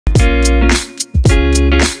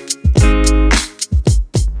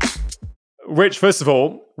Rich, first of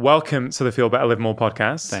all, welcome to the Feel Better, Live More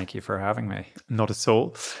podcast. Thank you for having me. Not at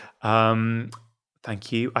all.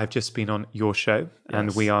 Thank you. I've just been on your show,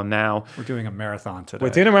 and we are now... We're doing a marathon today.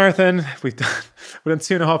 We're doing a marathon. We've done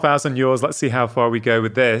 2.5 hours on yours. Let's see how far we go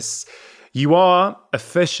with this. You are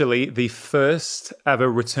officially the first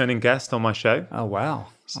ever returning guest on my show. Oh, wow.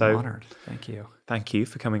 I'm honored. Thank you. Thank you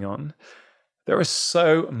for coming on. There is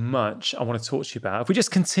so much I want to talk to you about. If we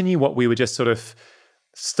just continue what we were just sort of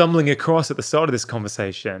stumbling across at the start of this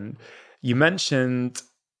conversation, you mentioned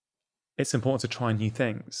it's important to try new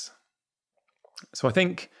things. So I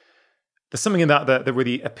think there's something in that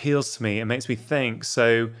really appeals to me and makes me think.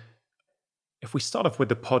 So if we start off with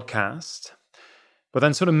the podcast, but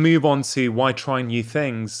then sort of move on to why trying new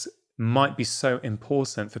things might be so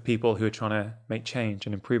important for people who are trying to make change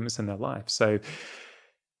and improvements in their life. So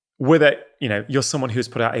with it, you're someone who's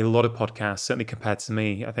put out a lot of podcasts, certainly compared to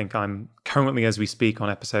me. I think I'm currently, as we speak, on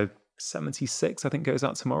episode 76, I think goes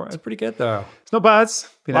out tomorrow. It's pretty good, though. It's not bad.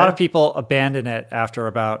 A lot of people abandon it after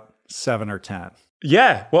about 7 or 10.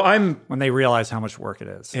 Yeah, well, when they realize how much work it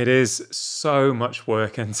is. It is so much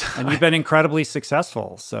work. And you've been incredibly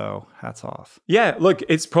successful, so hats off. Yeah, look,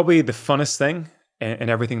 it's probably the funnest thing in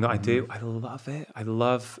everything that I do. I love it. I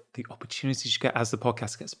love the opportunities you get as the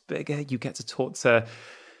podcast gets bigger. You get to talk to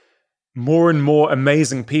more and more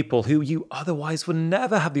amazing people who you otherwise would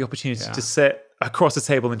never have the opportunity to sit across a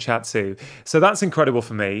table and chat to. So that's incredible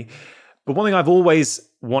for me. But one thing I've always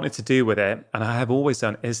wanted to do with it, and I have always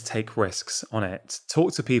done, is take risks on it.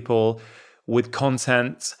 Talk to people with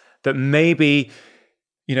content that maybe,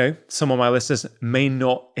 some of my listeners may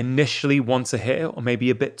not initially want to hear, or maybe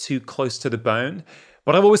a bit too close to the bone.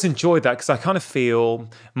 But I've always enjoyed that because I kind of feel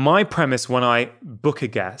my premise when I book a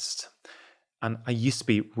guest, and I used to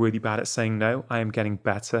be really bad at saying no. I am getting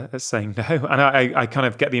better at saying no. And I kind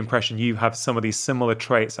of get the impression you have some of these similar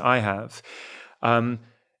traits I have.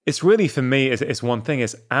 It's really, for me, it's one thing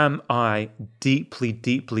is, am I deeply,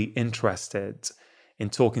 deeply interested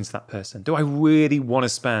in talking to that person? Do I really want to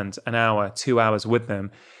spend an hour, 2 hours with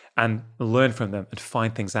them and learn from them and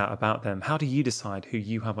find things out about them? How do you decide who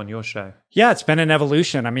you have on your show? Yeah, it's been an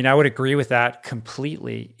evolution. I mean, I would agree with that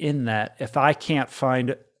completely, in that if I can't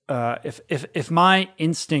find, if my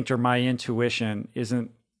instinct or my intuition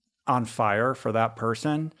isn't on fire for that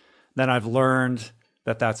person, then I've learned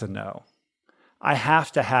that that's a no. I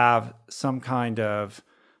have to have some kind of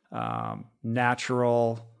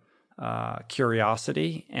natural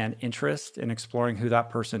curiosity and interest in exploring who that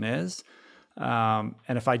person is. And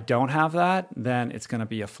if I don't have that, then it's going to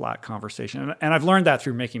be a flat conversation. And I've learned that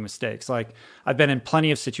through making mistakes. Like, I've been in plenty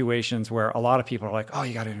of situations where a lot of people are like, oh,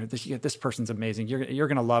 you got to interview this person's amazing. You're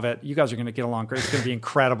going to love it. You guys are going to get along great. It's going to be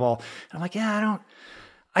incredible. And I'm like, yeah,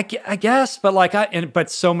 I guess, but but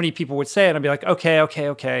so many people would say it. I'd be like,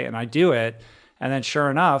 okay. And I do it. And then sure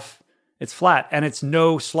enough, it's flat. And it's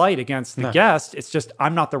no slight against the guest. It's just,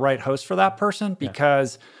 I'm not the right host for that person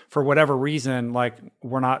because for whatever reason,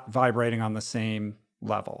 we're not vibrating on the same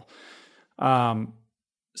level.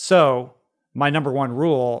 So my number one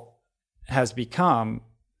rule has become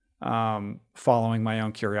following my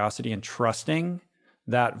own curiosity and trusting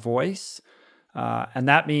that voice. And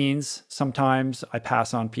that means sometimes I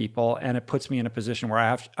pass on people, and it puts me in a position where I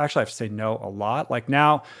have to say no a lot. Like,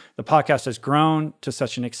 now the podcast has grown to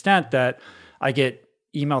such an extent that I get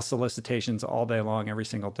email solicitations all day long, every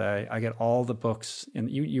single day. I get all the books, and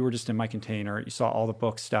you were just in my container. You saw all the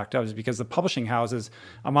books stacked up. It's because the publishing houses,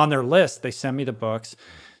 I'm on their list. They send me the books.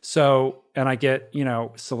 So, and I get,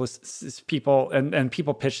 people and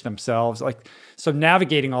people pitch themselves. So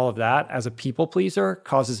navigating all of that as a people pleaser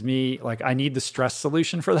causes me, I need the stress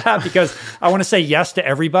solution for that because I want to say yes to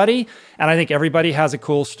everybody. And I think everybody has a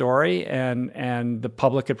cool story, and the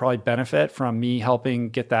public could probably benefit from me helping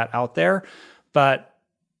get that out there. But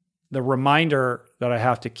the reminder that I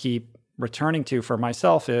have to keep returning to for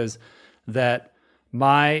myself is that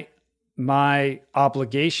my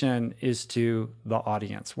obligation is to the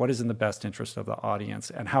audience. What is in the best interest of the audience,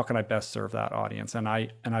 and how can I best serve that audience? And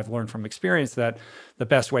I've learned from experience that the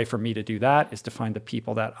best way for me to do that is to find the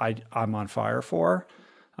people that I'm on fire for,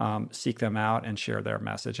 seek them out and share their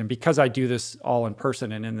message. And because I do this all in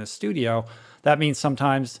person and in this studio, that means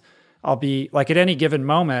sometimes I'll be at any given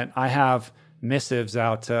moment, I have missives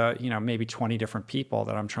out to, maybe 20 different people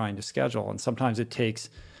that I'm trying to schedule. And sometimes it takes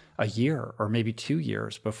a year or maybe 2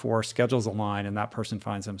 years before schedules align and that person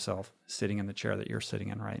finds himself sitting in the chair that you're sitting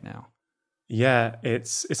in right now. Yeah,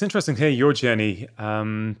 it's interesting to hear your journey.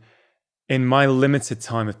 In my limited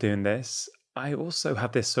time of doing this, I also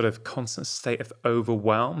have this sort of constant state of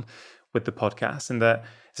overwhelm with the podcast, and that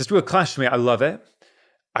it's just a real clash for me. I love it.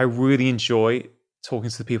 I really enjoy talking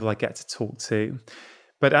to the people I get to talk to.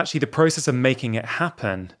 But actually the process of making it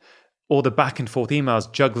happen, all the back and forth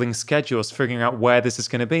emails, juggling schedules, figuring out where this is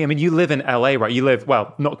going to be. I mean, you live in LA, right? You live,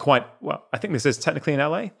 well, not quite, well, I think this is technically in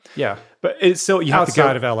LA. Yeah. But it's still, you have to go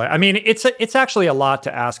outside of LA. I mean, it's actually a lot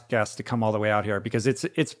to ask guests to come all the way out here because it's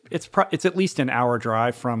at least an hour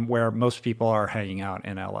drive from where most people are hanging out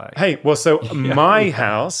in LA. Hey, well, so my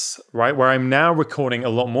house, right, where I'm now recording a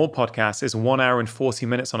lot more podcasts is 1 hour and 40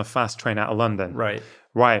 minutes on a fast train out of London.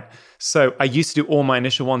 Right. So I used to do all my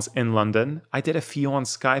initial ones in London. I did a few on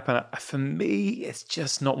Skype, and for me, it's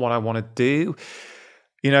just not what I want to do.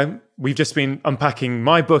 You know, we've just been unpacking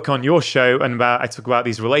my book on your show, and I talk about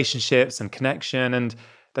these relationships and connection. And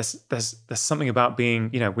there's something about being,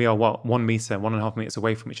 you know, we are 1 meter, 1.5 meters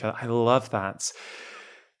away from each other. I love that.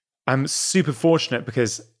 I'm super fortunate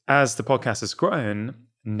because as the podcast has grown,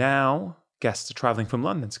 now guests are traveling from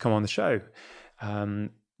London to come on the show.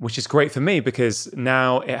 Which is great for me because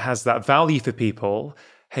now it has that value for people.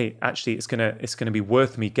 Hey, actually, it's gonna be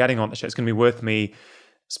worth me getting on the show. It's gonna be worth me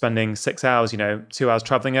spending 6 hours, 2 hours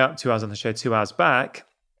traveling up, 2 hours on the show, 2 hours back.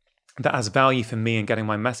 That has value for me in getting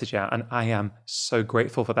my message out, and I am so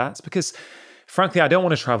grateful for that because, frankly, I don't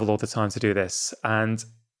want to travel all the time to do this. And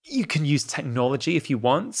you can use technology if you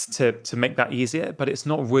want to make that easier, but it's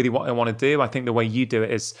not really what I want to do. I think the way you do it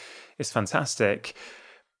is fantastic,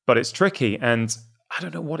 but it's tricky. And I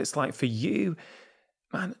don't know what it's like for you,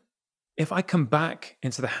 man. If I come back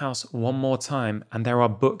into the house one more time and there are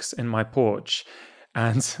books in my porch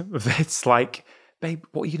and it's like, babe,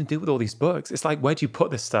 what are you going to do with all these books? It's like, where do you put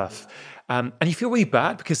this stuff? And you feel really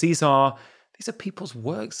bad because these are people's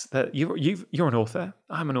works that you're an author.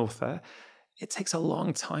 I'm an author. It takes a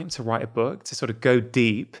long time to write a book, to sort of go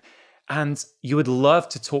deep. And you would love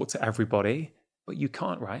to talk to everybody, but you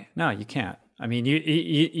can't, right? No, you can't. I mean,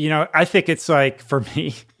 you know, I think it's like for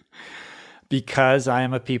me, because I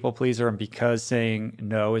am a people pleaser and because saying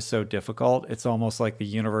no is so difficult, it's almost like the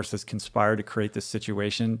universe has conspired to create this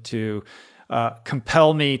situation to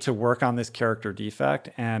compel me to work on this character defect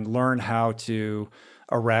and learn how to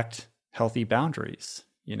erect healthy boundaries.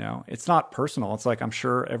 You know, it's not personal. It's like, I'm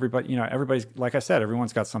sure everybody's, like I said,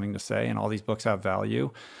 everyone's got something to say and all these books have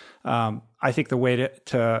value. I think the way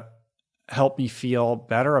to help me feel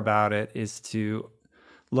better about it is to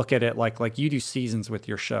look at it like you do seasons with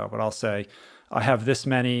your show, but I'll say, I have this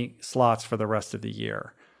many slots for the rest of the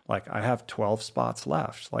year. Like I have 12 spots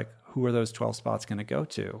left. Like who are those 12 spots going to go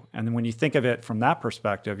to? And then when you think of it from that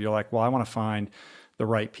perspective, you're like, well, I want to find the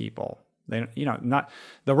right people. Not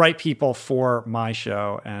the right people for my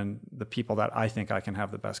show and the people that I think I can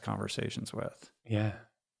have the best conversations with. Yeah,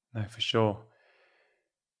 no, for sure.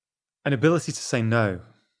 An ability to say no.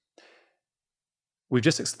 We've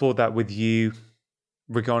just explored that with you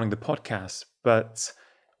regarding the podcast, but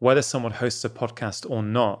whether someone hosts a podcast or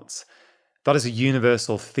not, that is a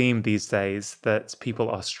universal theme these days that people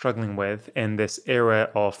are struggling with in this era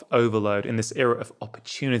of overload, in this era of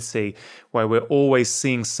opportunity, where we're always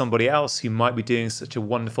seeing somebody else who might be doing such a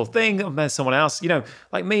wonderful thing. And there's someone else,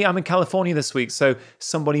 like me, I'm in California this week. So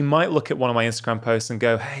somebody might look at one of my Instagram posts and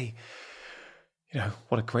go, hey,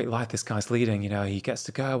 what a great life this guy's leading. He gets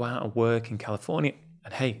to go out and work in California.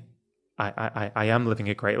 And hey, I am living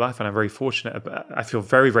a great life and I'm very fortunate. I feel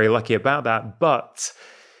very, very lucky about that. But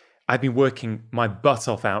I've been working my butt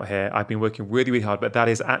off out here. I've been working really, really hard, but that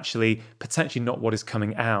is actually potentially not what is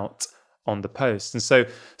coming out on the post. And so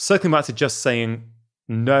circling back to just saying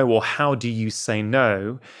no, or how do you say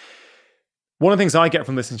no? One of the things I get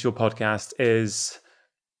from listening to your podcast is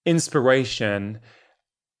inspiration,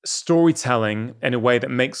 storytelling in a way that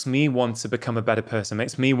makes me want to become a better person,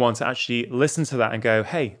 makes me want to actually listen to that and go,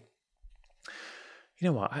 hey, you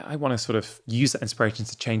know what? I want to sort of use that inspiration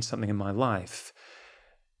to change something in my life.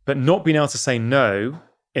 But not being able to say no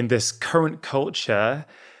in this current culture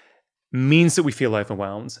means that we feel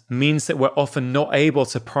overwhelmed, means that we're often not able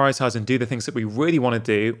to prioritize and do the things that we really want to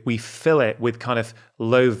do. We fill it with kind of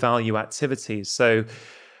low value activities. So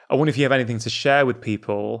I wonder if you have anything to share with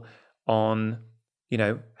people on,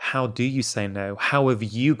 how do you say no? How have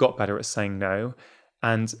you got better at saying no?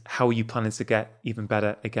 And how are you planning to get even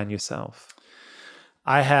better again yourself?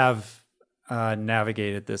 I have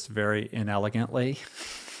navigated this very inelegantly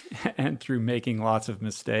and through making lots of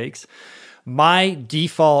mistakes. My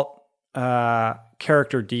default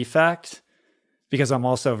character defect, because I'm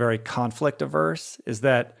also very conflict averse, is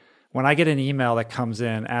that when I get an email that comes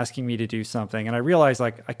in asking me to do something, and I realize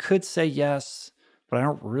I could say yes, but I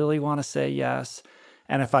don't really want to say yes.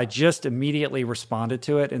 And if I just immediately responded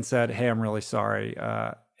to it and said, hey, I'm really sorry,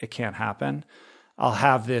 it can't happen, I'll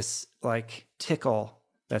have this tickle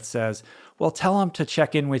that says, well, tell them to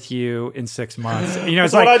check in with you in 6 months. You know,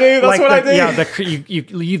 it's That's like, what I do. That's what I do. Yeah, you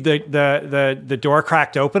leave the door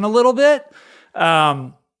cracked open a little bit.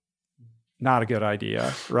 Not a good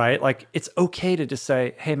idea, right? Like, it's okay to just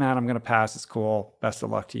say, hey man, I'm going to pass. It's cool. Best of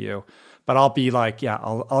luck to you. But I'll be like, yeah,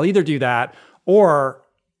 I'll either do that, or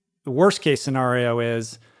the worst case scenario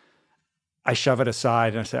is I shove it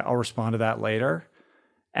aside and I say, I'll respond to that later.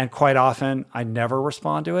 And quite often I never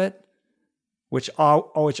respond to it, which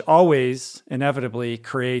always inevitably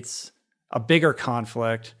creates a bigger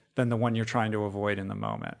conflict than the one you're trying to avoid in the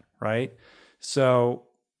moment, right? So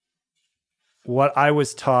what I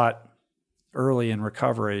was taught early in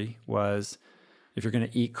recovery was, if you're going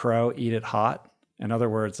to eat crow, eat it hot. In other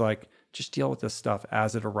words, like, just deal with this stuff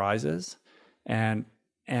as it arises. And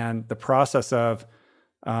the process of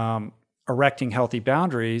erecting healthy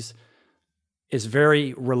boundaries is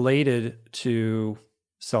very related to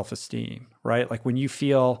self-esteem, right? Like, when you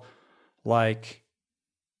feel like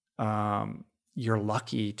you're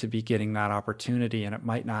lucky to be getting that opportunity and it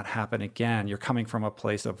might not happen again, you're coming from a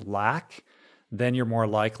place of lack, then you're more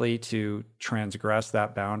likely to transgress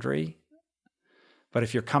that boundary. But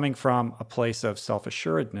if you're coming from a place of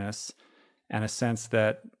self-assuredness and a sense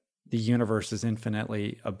that the universe is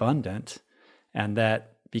infinitely abundant, and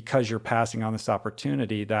that because you're passing on this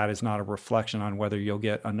opportunity, that is not a reflection on whether you'll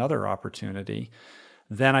get another opportunity,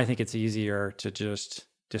 then I think it's easier to just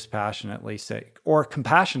dispassionately say, or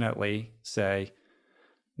compassionately say,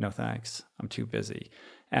 no thanks, I'm too busy.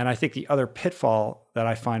 And I think the other pitfall that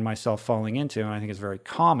I find myself falling into, and I think is very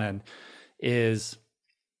common, is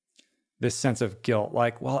this sense of guilt.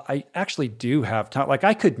 Like, well, I actually do have time. Like,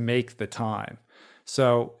 I could make the time.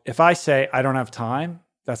 So if I say I don't have time,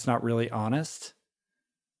 that's not really honest.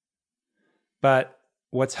 But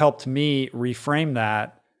what's helped me reframe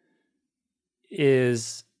that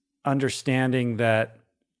is understanding that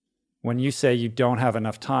when you say you don't have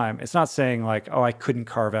enough time, it's not saying like, oh, I couldn't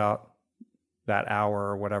carve out that hour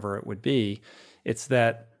or whatever it would be. It's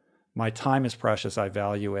that my time is precious, I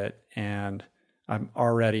value it, and I'm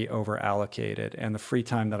already over allocated. And the free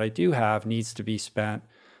time that I do have needs to be spent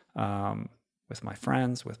with my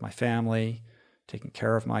friends, with my family, taking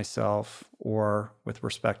care of myself, or with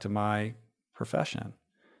respect to my profession.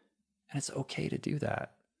 And it's okay to do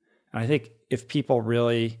that. And I think if people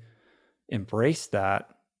really embrace that,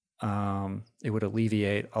 it would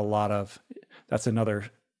alleviate a lot of, that's another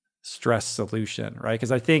stress solution, right?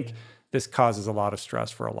 Because I think this causes a lot of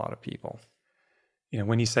stress for a lot of people. You know,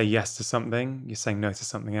 when you say yes to something, you're saying no to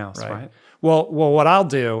something else, right? Well, what I'll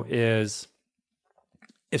do is,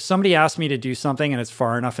 if somebody asks me to do something and it's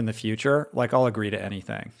far enough in the future, like, I'll agree to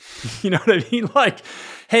anything. You know what I mean? Like,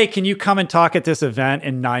 hey, can you come and talk at this event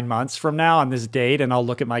in 9 months from now on this date? And I'll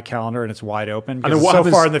look at my calendar and it's wide open because it's so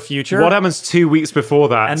far in the future. What happens 2 weeks before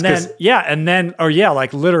that? And then,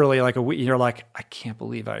 like literally like a week, you're like, I can't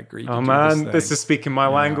believe I agreed to do this thing. This is speaking my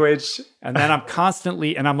language. And then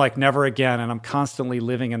I'm like, never again. And I'm constantly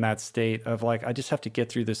living in that state of like, I just have to get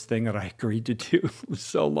through this thing that I agreed to do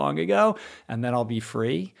so long ago, and then I'll be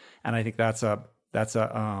free. And I think that's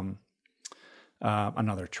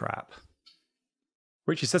another trap.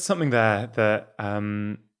 Rich, you said something there that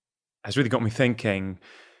has really got me thinking.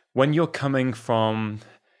 When you're coming from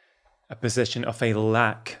a position of a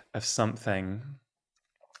lack of something,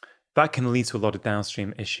 that can lead to a lot of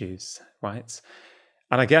downstream issues, right?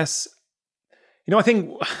 And I guess, I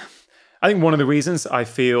think one of the reasons I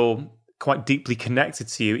feel quite deeply connected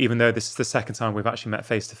to you, even though this is the second time we've actually met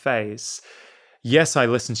face to face. Yes, I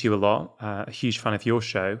listen to you a lot, a huge fan of your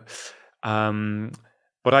show,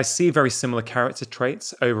 but I see very similar character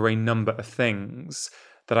traits over a number of things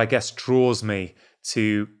that I guess draws me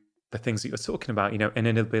to the things that you're talking about, an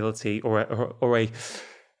inability or a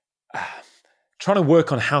trying to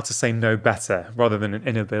work on how to say no better rather than an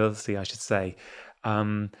inability, I should say.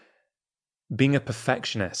 Being a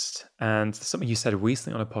perfectionist, and something you said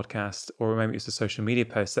recently on a podcast, or maybe it was a social media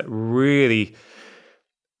post that really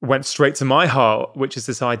went straight to my heart, which is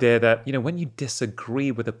this idea that, when you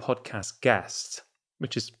disagree with a podcast guest,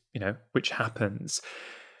 which happens,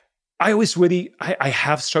 I always really, I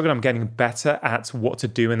have struggled. I'm getting better at what to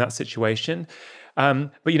do in that situation.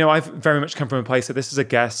 But, I've very much come from a place that this is a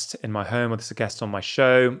guest in my home, or this is a guest on my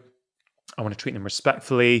show. I want to treat them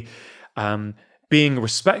respectfully. Being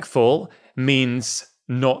respectful means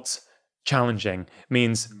not challenging,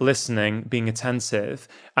 means listening, being attentive.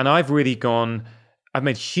 And I've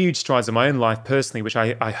made huge strides in my own life personally, which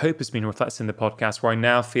I hope has been reflected in the podcast, where I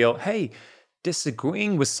now feel, hey,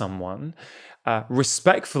 disagreeing with someone,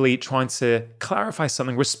 respectfully trying to clarify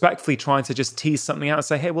something, respectfully trying to just tease something out and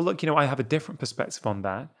say, hey, well, look, I have a different perspective on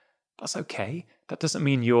that. That's okay. That doesn't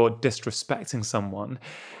mean you're disrespecting someone.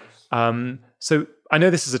 So I know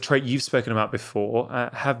this is a trait you've spoken about before.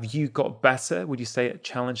 Have you got better, would you say, at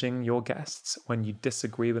challenging your guests when you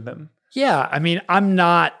disagree with them? Yeah. I mean, I'm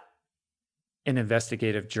not an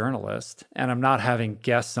investigative journalist, and I'm not having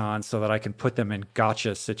guests on so that I can put them in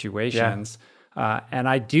gotcha situations. And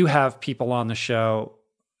I do have people on the show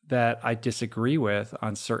that I disagree with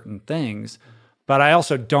on certain things, but I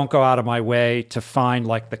also don't go out of my way to find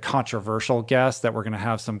like the controversial guest that we're going to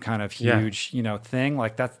have some kind of huge, thing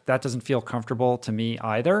like that. That doesn't feel comfortable to me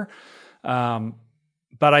either. But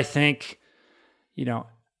I think,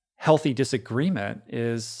 healthy disagreement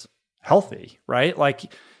is healthy, right?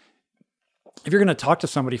 Like, if you're going to talk to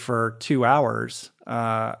somebody for 2 hours,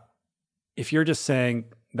 if you're just saying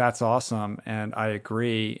that's awesome and I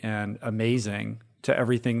agree and amazing to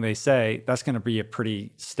everything they say, that's going to be a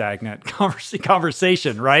pretty stagnant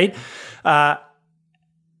conversation, right?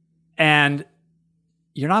 And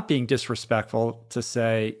you're not being disrespectful to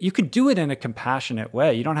say, you can do it in a compassionate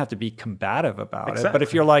way. You don't have to be combative about it. But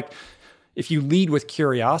if you lead with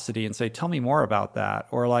curiosity and say, tell me more about that,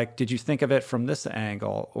 or like, did you think of it from this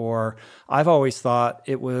angle? Or I've always thought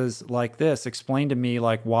it was like this. Explain to me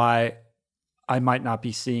like why I might not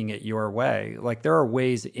be seeing it your way. Like there are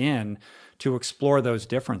ways in to explore those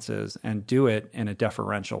differences and do it in a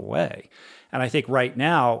deferential way. And I think right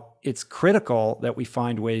now it's critical that we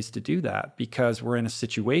find ways to do that because we're in a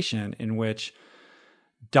situation in which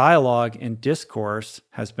dialogue and discourse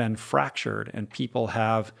has been fractured and people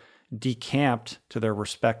have decamped to their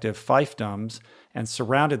respective fiefdoms and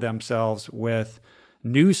surrounded themselves with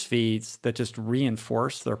news feeds that just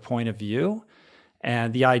reinforce their point of view.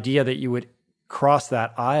 And the idea that you would cross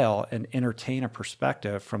that aisle and entertain a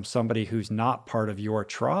perspective from somebody who's not part of your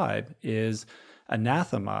tribe is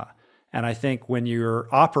anathema. And I think when you're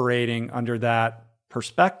operating under that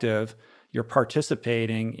perspective, you're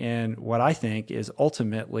participating in what I think is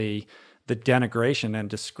ultimately the denigration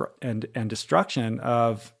and destruction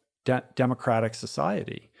of democratic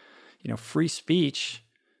society. Free speech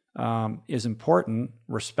is important,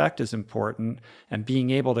 respect is important, and being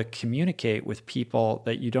able to communicate with people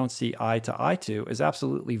that you don't see eye to eye to is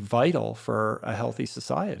absolutely vital for a healthy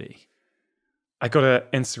society. I got an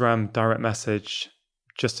Instagram direct message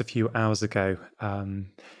just a few hours ago. I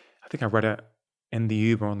think I read it in the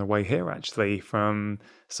Uber on the way here, actually, from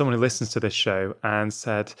someone who listens to this show and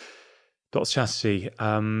said, Dr. Chatterjee,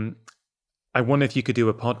 I wonder if you could do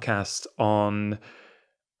a podcast on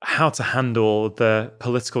how to handle the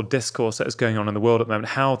political discourse that is going on in the world at the moment,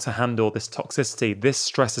 how to handle this toxicity. This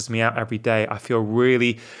stresses me out every day. I feel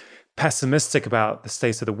really pessimistic about the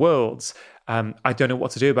state of the world. I don't know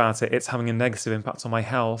what to do about it. It's having a negative impact on my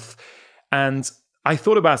health. And I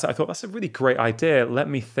thought about it. I thought, that's a really great idea. Let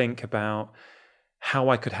me think about how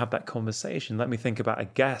I could have that conversation. Let me think about a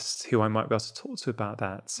guest who I might be able to talk to about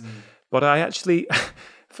that. But I actually...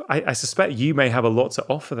 I suspect you may have a lot to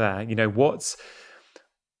offer there.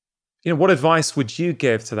 What advice would you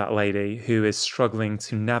give to that lady who is struggling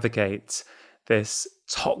to navigate this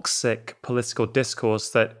toxic political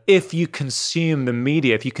discourse that if you consume the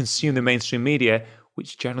media, if you consume the mainstream media,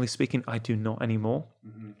 which generally speaking, I do not anymore,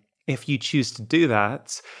 if you choose to do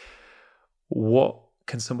that, what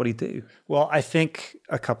can somebody do? Well, I think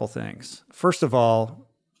a couple things. First of all,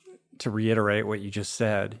 to reiterate what you just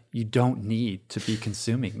said, you don't need to be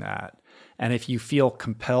consuming that. And if you feel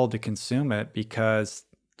compelled to consume it because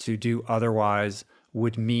to do otherwise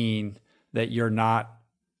would mean that you're not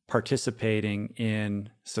participating in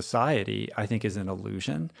society, I think is an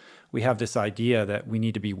illusion. We have this idea that we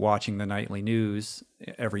need to be watching the nightly news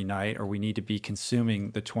every night, or we need to be consuming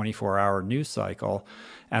the 24-hour news cycle.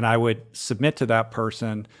 And I would submit to that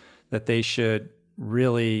person that they should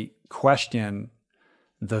really question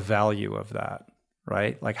the value of that,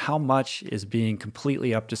 right? Like how much is being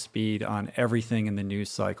completely up to speed on everything in the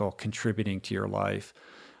news cycle contributing to your life?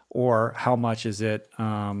 Or how much is it,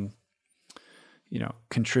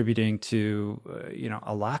 contributing to,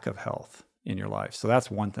 a lack of health in your life? So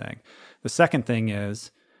that's one thing. The second thing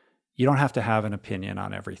is you don't have to have an opinion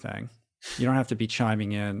on everything. You don't have to be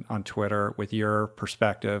chiming in on Twitter with your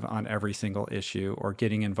perspective on every single issue or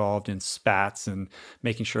getting involved in spats and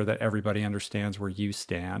making sure that everybody understands where you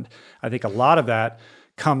stand. I think a lot of that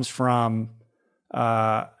comes from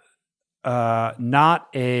not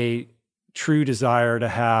a true desire to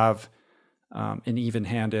have an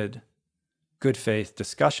even-handed, good faith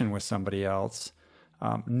discussion with somebody else,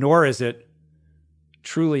 nor is it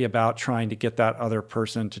truly about trying to get that other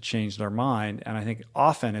person to change their mind. And I think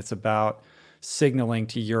often it's about signaling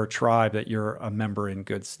to your tribe that you're a member in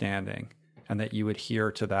good standing and that you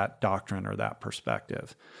adhere to that doctrine or that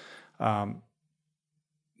perspective.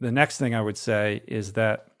 The next thing I would say is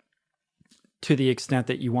that to the extent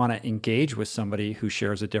that you want to engage with somebody who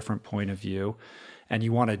shares a different point of view, and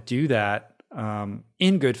you want to do that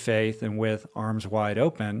in good faith and with arms wide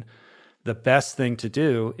open, the best thing to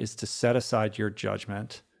do is to set aside your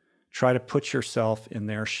judgment, try to put yourself in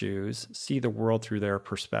their shoes, see the world through their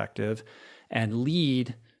perspective, and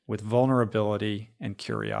lead with vulnerability and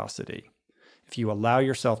curiosity. If you allow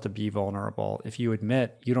yourself to be vulnerable, if you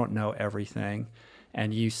admit you don't know everything,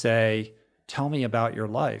 and you say, tell me about your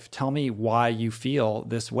life, tell me why you feel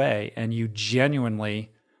this way, and you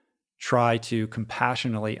genuinely try to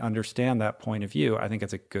compassionately understand that point of view, I think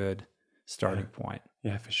it's a good starting point.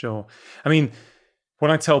 Yeah, for sure. I mean, when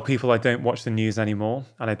I tell people I don't watch the news anymore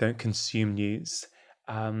and I don't consume news,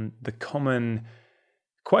 the common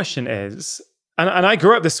question is, and I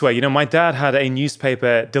grew up this way, my dad had a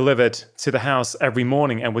newspaper delivered to the house every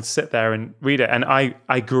morning and would sit there and read it. And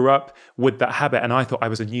I grew up with that habit, and I thought I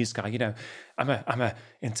was a news guy. I'm a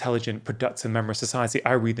intelligent, productive member of society.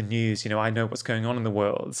 I read the news, I know what's going on in the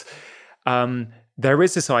world. There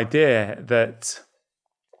is this idea that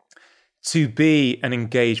to be an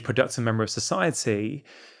engaged, productive member of society,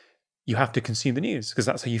 you have to consume the news because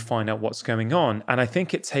that's how you find out what's going on. And I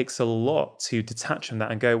think it takes a lot to detach from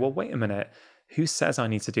that and go, well, wait a minute, who says I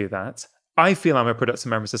need to do that? I feel I'm a productive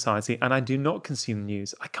member of society and I do not consume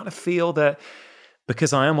news. I kind of feel that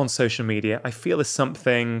because I am on social media, I feel if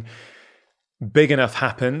something big enough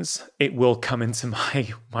happens, it will come into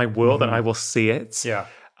my world and I will see it. Yeah.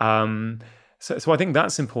 So I think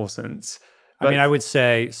that's important. But, I would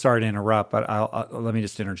say, sorry to interrupt, but let me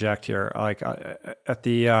just interject here. Like at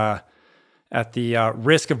the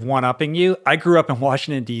risk of one-upping you, I grew up in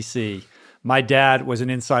Washington, D.C. My dad was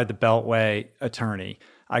an inside the Beltway attorney.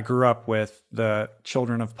 I grew up with the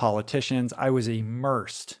children of politicians. I was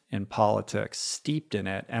immersed in politics, steeped in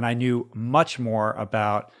it, and I knew much more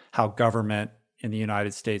about how government in the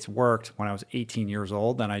United States worked when I was 18 years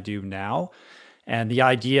old than I do now. And the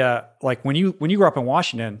idea, like when you grew up in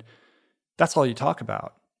Washington, that's all you talk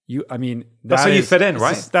about. That's how you fit in,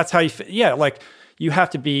 right? That's how you fit. Yeah, like you have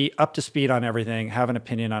to be up to speed on everything, have an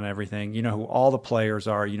opinion on everything. You know who all the players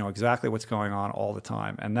are. You know exactly what's going on all the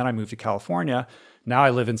time. And then I moved to California. Now I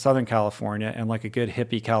live in Southern California, and like a good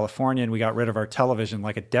hippie Californian, we got rid of our television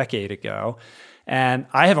like a decade ago. And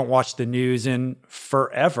I haven't watched the news in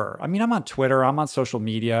forever. I'm on Twitter, I'm on social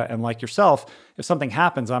media, and like yourself, if something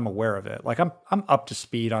happens, I'm aware of it. Like I'm up to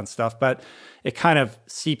speed on stuff, but it kind of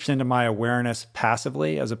seeps into my awareness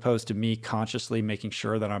passively as opposed to me consciously making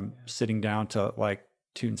sure that I'm sitting down to like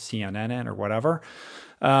tune CNN in or whatever.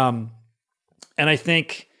 And I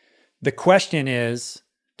think the question is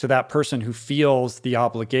to that person who feels the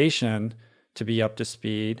obligation to be up to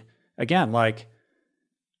speed, again, like,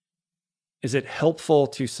 is it helpful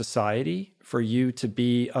to society for you to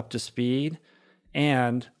be up to speed?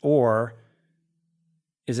 Or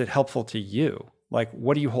is it helpful to you? Like,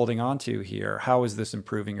 what are you holding on to here? How is this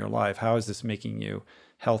improving your life? How is this making you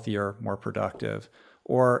healthier, more productive?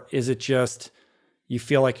 Or is it just you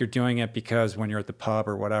feel like you're doing it because when you're at the pub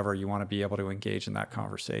or whatever, you want to be able to engage in that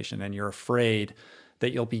conversation and you're afraid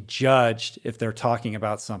that you'll be judged if they're talking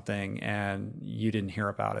about something and you didn't hear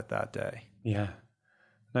about it that day? Yeah.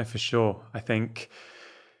 No, for sure. I think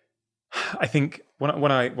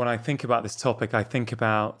when I think about this topic, I think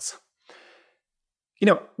about,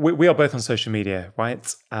 we are both on social media,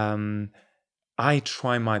 right? I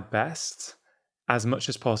try my best as much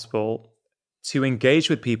as possible to engage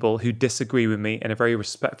with people who disagree with me in a very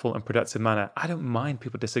respectful and productive manner. I don't mind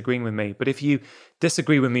people disagreeing with me, but if you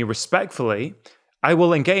disagree with me respectfully, I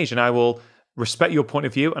will engage and I will respect your point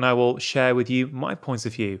of view and I will share with you my points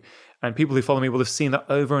of view. And people who follow me will have seen that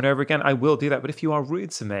over and over again. I will do that. But if you are rude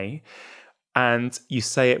to me and you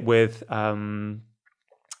say it with angst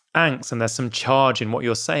and there's some charge in what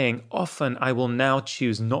you're saying, often I will now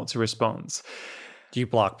choose not to respond. Do you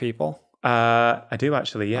block people? I do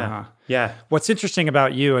actually, yeah. Uh-huh. Yeah. What's interesting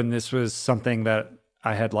about you, and this was something that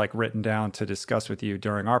I had like written down to discuss with you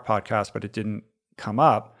during our podcast, but it didn't come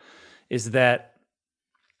up, is that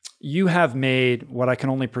you have made what I can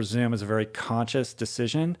only presume is a very conscious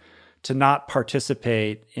decision to not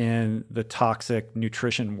participate in the toxic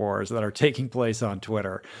nutrition wars that are taking place on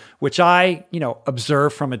Twitter, which I,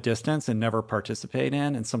 observe from a distance and never participate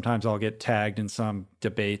in. And sometimes I'll get tagged in some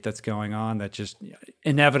debate that's going on that just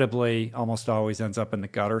inevitably almost always ends up in the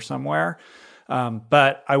gutter somewhere.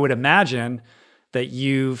 But I would imagine that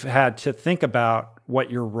you've had to think about what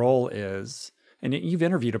your role is. And you've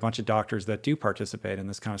interviewed a bunch of doctors that do participate in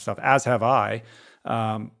this kind of stuff, as have I,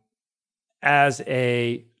 as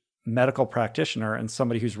a medical practitioner and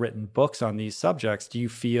somebody who's written books on these subjects, do you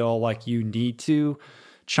feel like you need to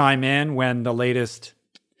chime in when the latest,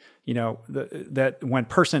 that when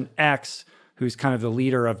person X, who's kind of the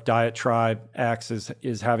leader of Diet Tribe X,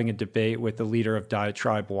 is having a debate with the leader of Diet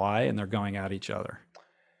Tribe Y, and they're going at each other?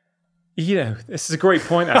 This is a great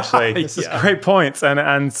point, actually. This is a great point. And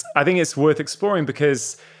I think it's worth exploring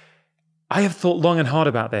because I have thought long and hard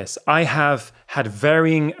about this. I have had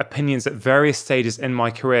varying opinions at various stages in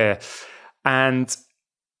my career. And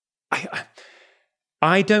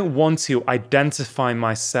I don't want to identify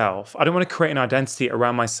myself. I don't want to create an identity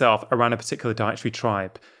around myself, around a particular dietary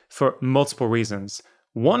tribe for multiple reasons.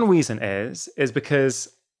 One reason is because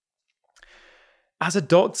as a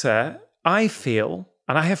doctor, I feel,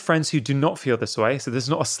 and I have friends who do not feel this way, so there's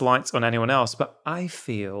not a slight on anyone else, but I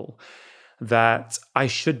feel that I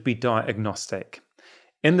should be diet agnostic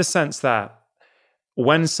in the sense that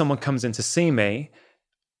when someone comes in to see me,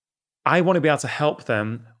 I want to be able to help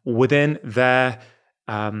them within their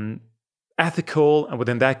ethical and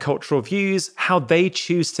within their cultural views, how they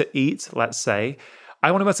choose to eat, let's say.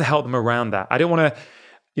 I want to be able to help them around that. I don't want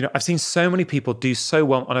to, I've seen so many people do so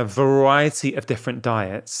well on a variety of different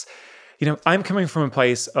diets. I'm coming from a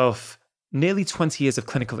place of nearly 20 years of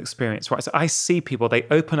clinical experience, right? So I see people, they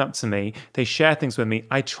open up to me, they share things with me,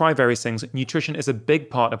 I try various things. Nutrition is a big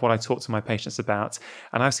part of what I talk to my patients about,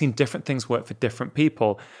 and I've seen different things work for different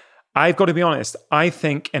people. I've got to be honest, I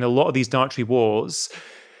think in a lot of these dietary wars,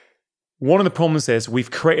 one of the problems is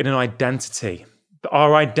we've created an identity.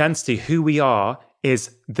 Our identity, who we are,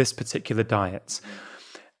 is this particular diet.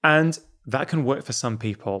 And that can work for some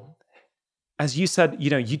people. As you said,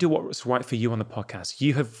 you do what's right for you on the podcast.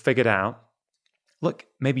 You have figured out, look,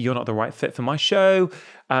 maybe you're not the right fit for my show.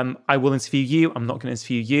 I will interview you. I'm not going to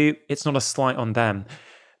interview you. It's not a slight on them.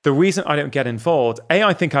 The reason I don't get involved,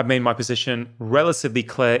 I think I've made my position relatively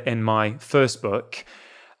clear in my first book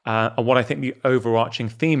on what I think the overarching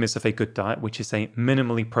theme is of a good diet, which is a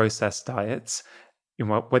minimally processed diet.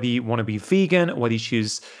 Whether you want to be vegan, whether you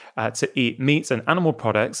choose to eat meats and animal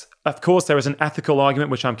products. Of course, there is an ethical argument,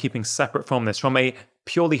 which I'm keeping separate from this. From a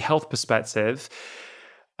purely health perspective,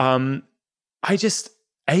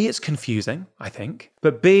 it's confusing, I think.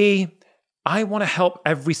 But B, I want to help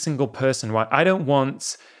every single person, right? I don't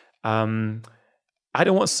want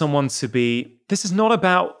someone to be, this is not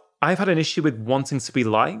about, I've had an issue with wanting to be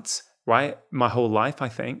liked, right? My whole life, I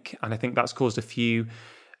think. And I think that's caused a few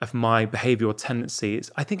of my behavioral tendencies.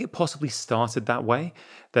 I think it possibly started that way,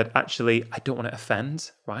 that actually I don't want to offend,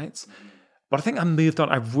 right? But I think I moved on.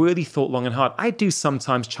 I've really thought long and hard. I do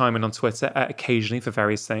sometimes chime in on Twitter occasionally for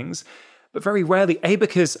various things, but very rarely.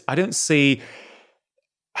 Because I never see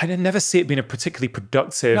it being a particularly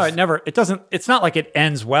productive. No, it's not like it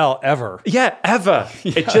ends well ever. Yeah, ever.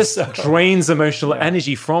 It just drains emotional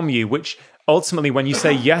energy from you, which ultimately, when you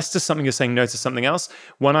say yes to something, you're saying no to something else.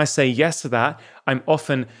 When I say yes to that, I'm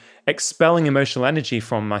often expelling emotional energy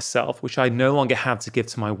from myself, which I no longer have to give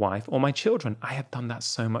to my wife or my children. I have done that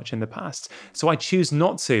so much in the past. So I choose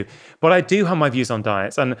not to. But I do have my views on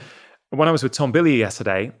diets. And when I was with Tom Billy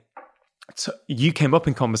yesterday, you came up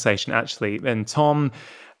in conversation, actually. And Tom,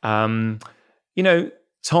 Tom's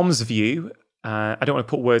view, I don't want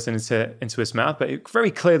to put words into his mouth, but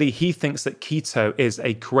very clearly he thinks that keto is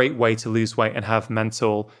a great way to lose weight and have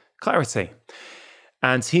mental clarity.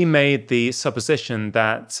 And he made the supposition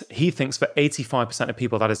that he thinks for 85% of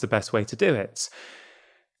people that is the best way to do it.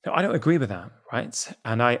 Now, I don't agree with that, right?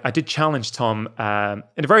 And I did challenge Tom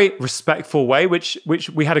in a very respectful way, which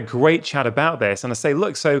we had a great chat about this. And I say,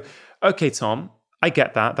 look, okay, Tom, I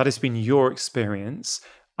get that. That has been your experience.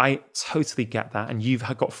 I totally get that. And you've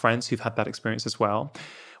got friends who've had that experience as well.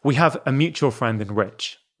 We have a mutual friend in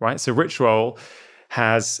Rich, right? So Rich Roll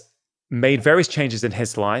has made various changes in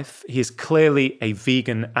his life. He is clearly a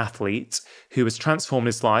vegan athlete who has transformed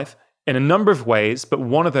his life in a number of ways, but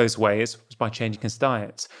one of those ways was by changing his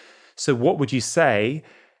diet. So what would you say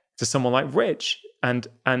to someone like Rich and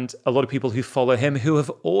a lot of people who follow him who have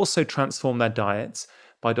also transformed their diets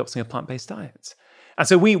by adopting a plant-based diet? And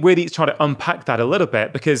so we really try to unpack that a little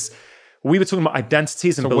bit because we were talking about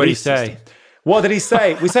identities and beliefs. What did he say? What did he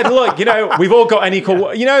say? We said, look, we've all got an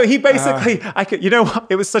equal, he basically,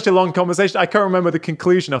 it was such a long conversation. I can't remember the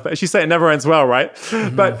conclusion of it. As you say, it never ends well, right?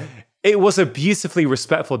 Mm-hmm. But it was a beautifully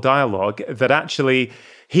respectful dialogue that actually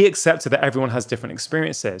he accepted that everyone has different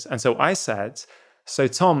experiences. And so I said, so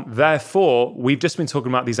Tom, therefore, we've just been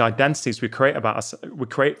talking about these identities we create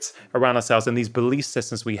around ourselves and these belief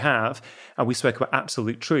systems we have, and we spoke about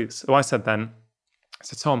absolute truths. So I said then,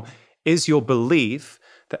 Tom, is your belief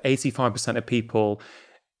that 85% of people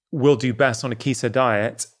will do best on a keto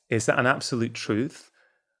diet, is that an absolute truth?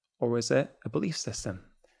 or is it a belief system?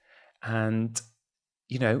 And,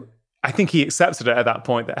 you know, I think he accepted it at that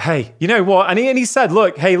point that, hey, you know what? And he said,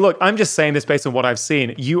 look, I'm just saying this based on what I've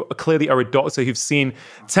seen. You clearly are a doctor who've seen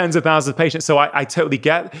tens of thousands of patients. So I totally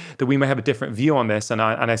get that we may have a different view on this. And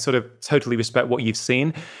I sort of totally respect what you've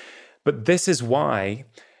seen. But this is why,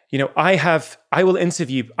 you know, I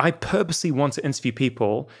purposely want to interview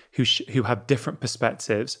people who have different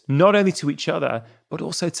perspectives, not only to each other, but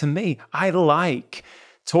also to me. I like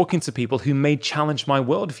talking to people who may challenge my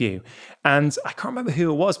worldview. And I can't remember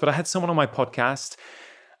who it was, but I had someone on my podcast,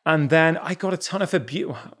 and then I got a ton of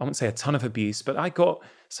abuse. I won't say a ton of abuse, but I got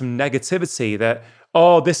some negativity that,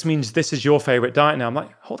 oh, this means this is your favorite diet now. I'm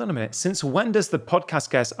like, hold on a minute. Since when does the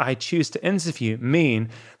podcast guest I choose to interview mean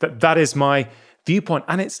that is my viewpoint?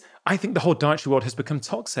 And I think the whole dietary world has become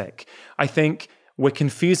toxic. I think we're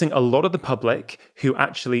confusing a lot of the public who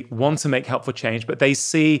actually want to make helpful change, but they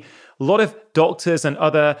see a lot of doctors and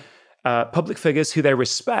other public figures who they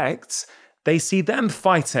respect. They see them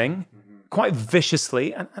fighting quite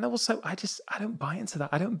viciously. And also, I don't buy into that.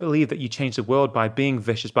 I don't believe that you change the world by being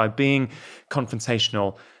vicious, by being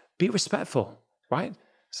confrontational. Be respectful, right?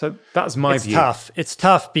 So that's my view. It's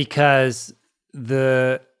tough because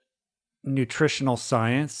the nutritional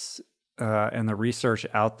science and the research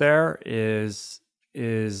out there is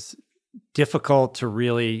difficult to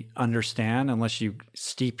really understand unless you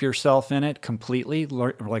steep yourself in it completely.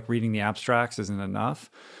 Like reading the abstracts isn't enough.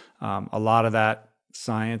 A lot of that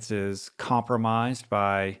science is compromised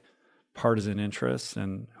by partisan interests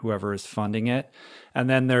and whoever is funding it. And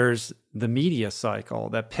then there's the media cycle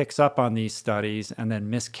that picks up on these studies and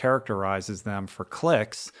then mischaracterizes them for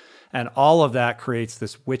clicks. And all of that creates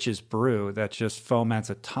this witch's brew that just foments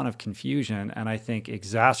a ton of confusion, and I think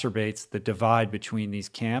exacerbates the divide between these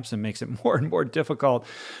camps and makes it more and more difficult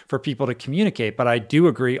for people to communicate. But I do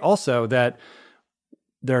agree also that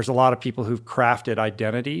there's a lot of people who've crafted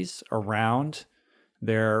identities around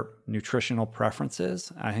their nutritional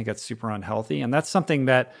preferences. I think that's super unhealthy. And that's something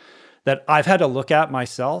that I've had to look at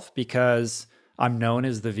myself because I'm known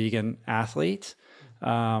as the vegan athlete.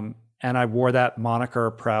 And I wore that moniker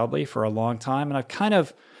proudly for a long time.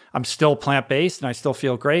 And I'm still plant-based and I still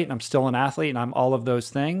feel great and I'm still an athlete and I'm all of those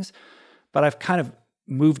things. But I've kind of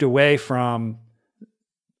moved away from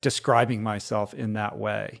describing myself in that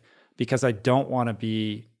way because I don't want to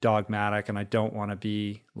be dogmatic and I don't want to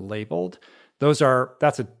be labeled. That's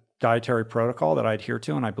a dietary protocol that I adhere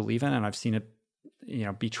to and I believe in, and I've seen it,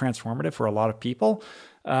 be transformative for a lot of people.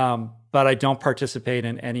 But I don't participate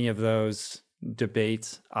in any of those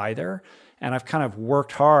debates either. And I've kind of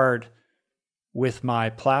worked hard with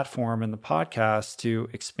my platform and the podcast to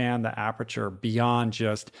expand the aperture beyond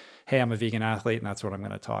just, hey, I'm a vegan athlete and that's what I'm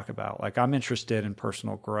going to talk about. Like, I'm interested in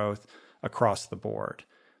personal growth across the board,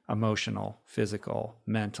 emotional, physical,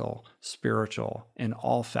 mental, spiritual, in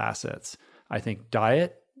all facets. I think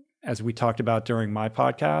diet, as we talked about during my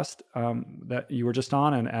podcast that you were just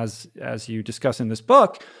on, and as you discuss in this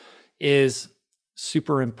book, is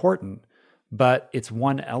super important. But it's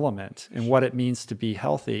one element in what it means to be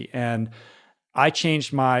healthy. And I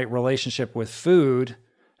changed my relationship with food,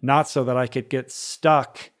 not so that I could get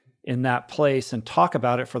stuck in that place and talk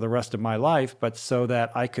about it for the rest of my life, but so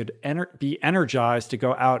that I could be energized to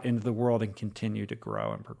go out into the world and continue to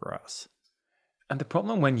grow and progress. And the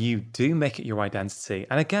problem when you do make it your identity,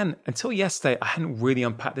 and again, until yesterday, I hadn't really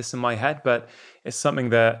unpacked this in my head, but it's something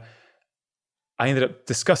that I ended up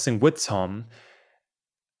discussing with Tom,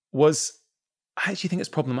 was I actually think it's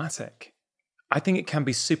problematic. I think it can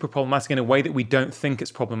be super problematic in a way that we don't think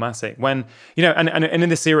it's problematic. When, and in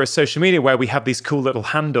this era of social media where we have these cool little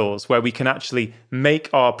handles where we can actually make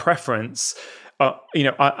our preference,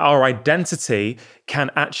 our identity can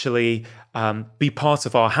actually be part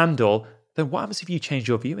of our handle, then what happens if you change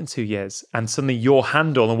your view in 2 years and suddenly your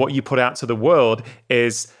handle and what you put out to the world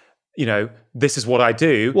is, this is what I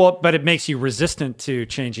do? Well, but it makes you resistant to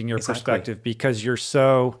changing your perspective because you're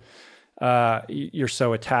so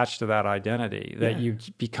attached to that identity that you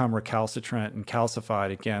become recalcitrant and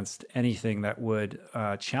calcified against anything that would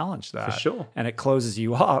challenge that. For sure. And it closes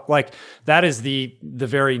you off. Like, that is the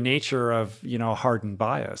very nature of, hardened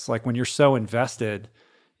bias. Like, when you're so invested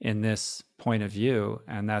in this point of view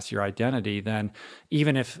and that's your identity, then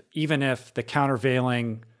even if the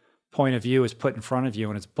countervailing point of view is put in front of you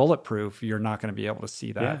and it's bulletproof, you're not going to be able to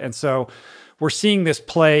see that. Yeah. And so we're seeing this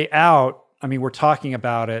play out. I mean, we're talking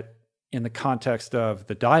about it in the context of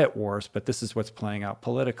the diet wars, but this is what's playing out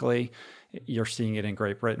politically. You're seeing it in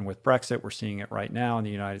Great Britain with Brexit. We're seeing it right now in the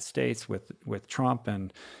United States with Trump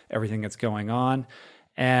and everything that's going on.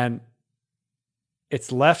 And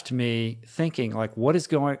it's left me thinking, like, what is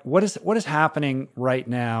happening right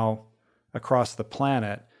now across the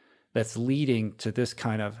planet that's leading to this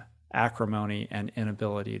kind of acrimony and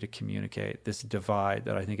inability to communicate, this divide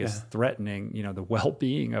that I think is threatening, the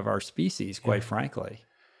well-being of our species, quite frankly.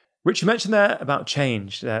 Rich, you mentioned there about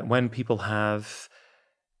change, that when people have,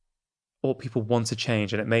 or people want to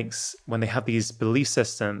change, and when they have these belief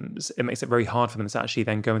systems, it makes it very hard for them to actually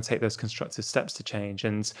then go and take those constructive steps to change.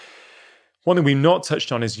 And one thing we've not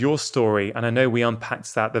touched on is your story. And I know we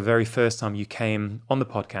unpacked that the very first time you came on the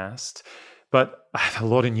podcast, but I have a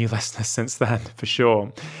lot of new listeners since then, for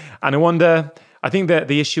sure. And I think that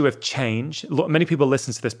the issue of change, many people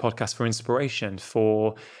listen to this podcast for inspiration,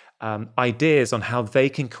 for ideas on how they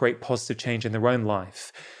can create positive change in their own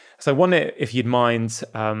life. So I wonder if you'd mind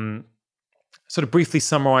sort of briefly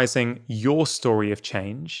summarizing your story of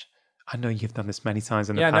change. I know you've done this many times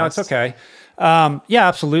in the past. Yeah, no, it's okay. Yeah,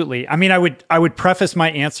 absolutely. I mean, I would preface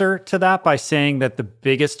my answer to that by saying that the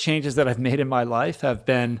biggest changes that I've made in my life have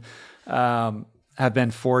been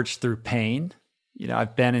forged through pain.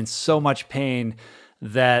 I've been in so much pain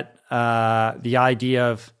that the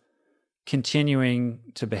idea of continuing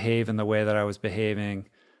to behave in the way that I was behaving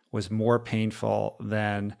was more painful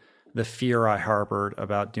than the fear I harbored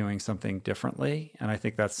about doing something differently. And I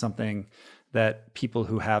think that's something that people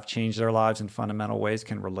who have changed their lives in fundamental ways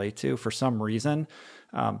can relate to. For some reason,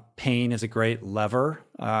 pain is a great lever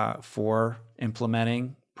for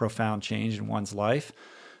implementing profound change in one's life.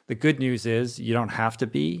 The good news is you don't have to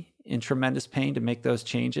be in tremendous pain to make those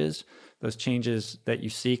changes. Those changes that you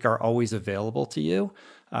seek are always available to you.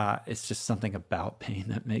 It's just something about pain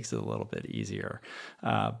that makes it a little bit easier.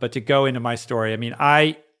 But to go into my story, I mean,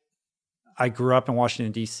 I grew up in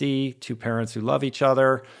Washington, D.C., two parents who love each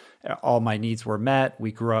other. All my needs were met.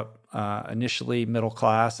 We grew up initially middle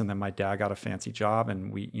class, and then my dad got a fancy job,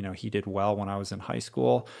 and he did well when I was in high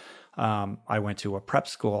school. I went to a prep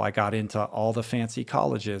school. I got into all the fancy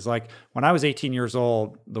colleges. Like when I was 18 years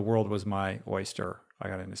old, the world was my oyster. I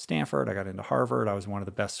got into Stanford. I got into Harvard. I was one of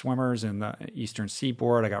the best swimmers in the Eastern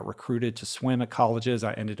Seaboard. I got recruited to swim at colleges.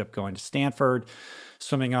 I ended up going to Stanford,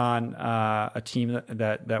 swimming on a team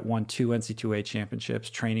that won 2 NCAA championships,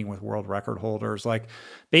 training with world record holders. Like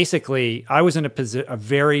basically, I was in a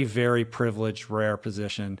very, very privileged, rare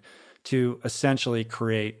position to essentially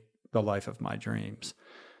create the life of my dreams.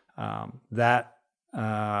 That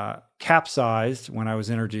capsized when I was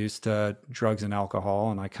introduced to drugs and alcohol,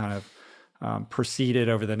 and I kind of proceeded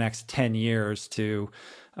over the next 10 years to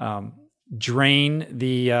drain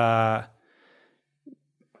the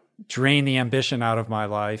ambition out of my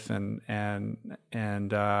life and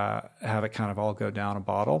have it kind of all go down a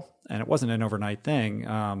bottle. And it wasn't an overnight thing,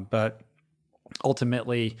 but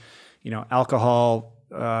ultimately, alcohol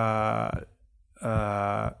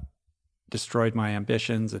destroyed my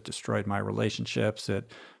ambitions. It destroyed my relationships. It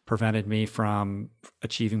prevented me from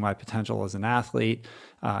achieving my potential as an athlete.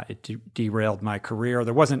 It derailed my career.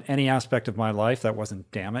 There wasn't any aspect of my life that wasn't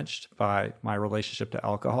damaged by my relationship to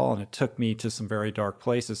alcohol. And it took me to some very dark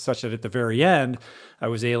places, such that at the very end, I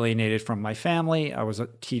was alienated from my family. I was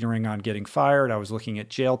teetering on getting fired. I was looking at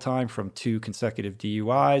jail time from 2 consecutive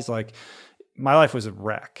DUIs. Like my life was a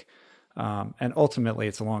wreck. And ultimately,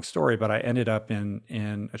 it's a long story, but I ended up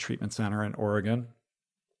in a treatment center in Oregon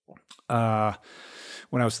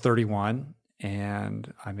when I was 31,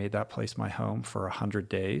 and I made that place my home for 100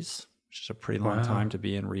 days, which is a pretty long time to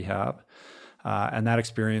be in rehab. And that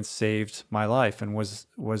experience saved my life and was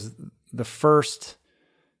the first.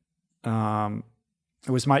 It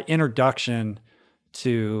was my introduction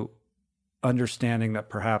to understanding that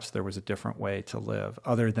perhaps there was a different way to live,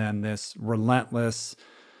 other than this relentless,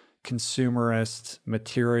 consumerist,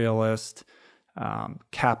 materialist,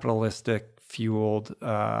 capitalistic fueled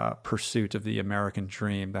pursuit of the American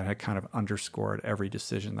dream that had kind of underscored every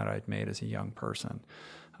decision that I'd made as a young person.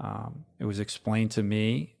 It was explained to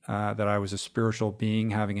me that I was a spiritual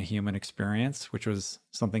being having a human experience, which was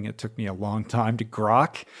something that took me a long time to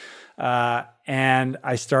grok. And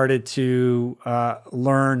I started to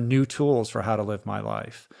learn new tools for how to live my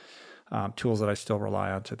life, tools that I still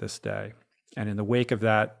rely on to this day. And in the wake of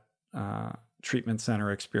that treatment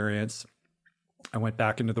center experience, I went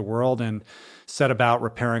back into the world and set about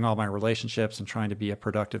repairing all my relationships and trying to be a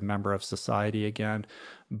productive member of society again.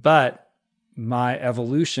 But my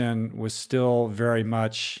evolution was still very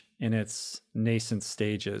much in its nascent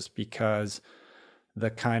stages, because the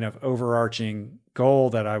kind of overarching goal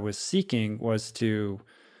that I was seeking was to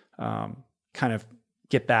kind of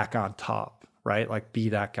get back on top, right? Like be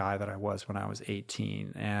that guy that I was when I was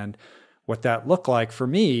 18. And what that looked like for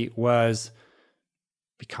me was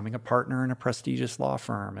becoming a partner in a prestigious law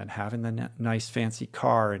firm and having the nice fancy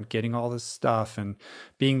car and getting all this stuff and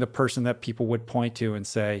being the person that people would point to and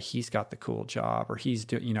say, he's got the cool job, or he's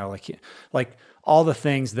doing, like all the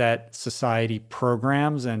things that society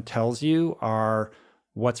programs and tells you are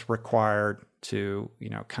what's required to,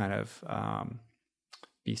 kind of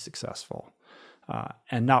be successful.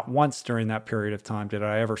 And not once during that period of time did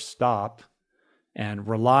I ever stop and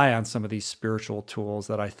rely on some of these spiritual tools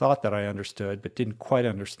that I thought that I understood, but didn't quite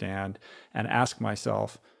understand, and ask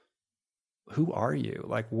myself, who are you?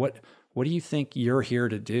 Like, what do you think you're here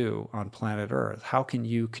to do on planet Earth? How can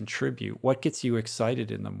you contribute? What gets you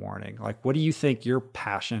excited in the morning? Like, what do you think your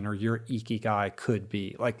passion or your ikigai could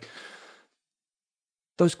be? Like,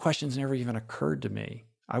 those questions never even occurred to me.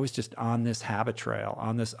 I was just on this habit trail,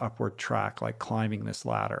 on this upward track, like climbing this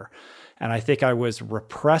ladder. And I think I was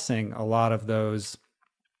repressing a lot of those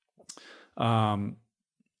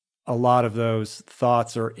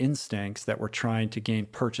thoughts or instincts that were trying to gain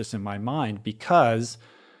purchase in my mind, because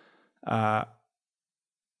I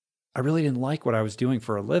really didn't like what I was doing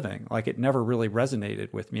for a living. Like, it never really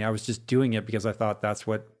resonated with me. I was just doing it because I thought that's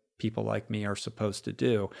what people like me are supposed to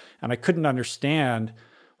do. And I couldn't understand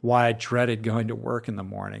why I dreaded going to work in the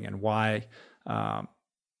morning, and why I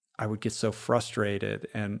would get so frustrated,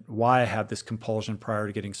 and why I had this compulsion prior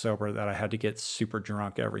to getting sober that I had to get super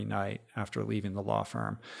drunk every night after leaving the law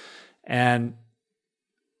firm. And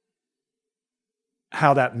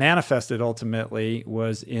how that manifested ultimately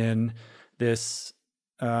was in this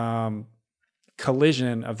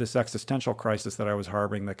collision of this existential crisis that I was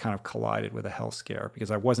harboring that kind of collided with a health scare, because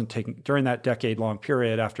I wasn't taking, during that decade-long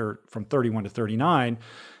period from 31 to 39, I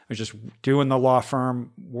was just doing the law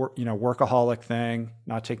firm, workaholic thing,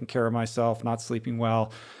 not taking care of myself, not sleeping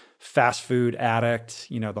well, fast food addict,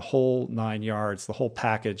 the whole 9 yards, the whole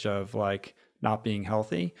package of like not being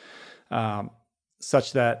healthy,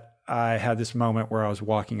 such that I had this moment where I was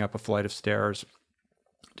walking up a flight of stairs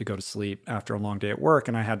to go to sleep after a long day at work,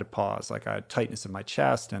 and I had to pause. Like, I had tightness in my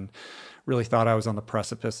chest and really thought I was on the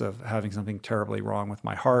precipice of having something terribly wrong with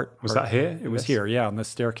my heart. Was that here? It was here, yeah, on the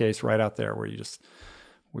staircase right out there where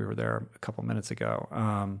we were there a couple minutes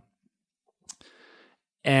ago.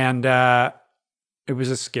 It was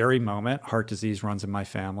a scary moment. Heart disease runs in my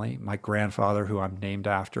family. My grandfather, who I'm named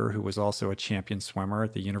after, who was also a champion swimmer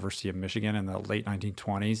at the University of Michigan in the late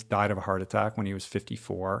 1920s, died of a heart attack when he was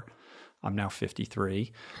 54. I'm now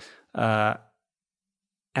 53. And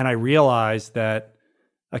I realized that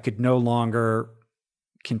I could no longer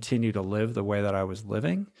continue to live the way that I was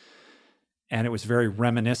living. And it was very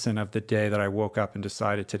reminiscent of the day that I woke up and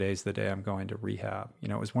decided today's the day I'm going to rehab.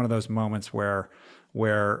 It was one of those moments where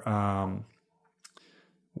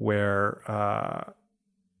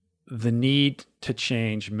the need to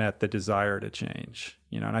change met the desire to change.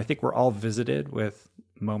 And I think we're all visited with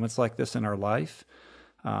moments like this in our life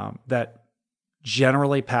that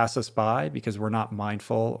generally pass us by because we're not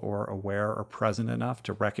mindful or aware or present enough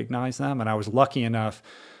to recognize them. And I was lucky enough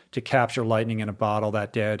to capture lightning in a bottle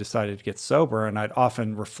that day I decided to get sober. And I'd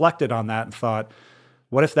often reflected on that and thought,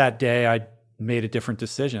 what if that day I made a different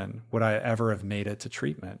decision? Would I ever have made it to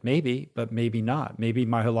treatment? Maybe, but maybe not. Maybe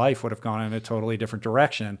my whole life would have gone in a totally different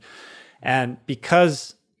direction. And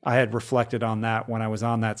because I had reflected on that when I was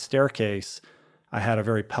on that staircase, I had a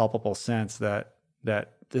very palpable sense that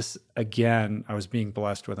this, again, I was being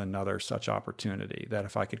blessed with another such opportunity, that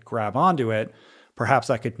if I could grab onto it, perhaps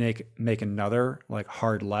I could make another like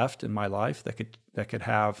hard left in my life that could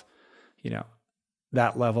have,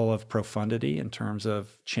 that level of profundity in terms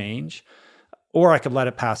of change. Or I could let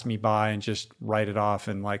it pass me by and just write it off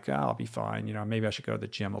and like, oh, I'll be fine. Maybe I should go to the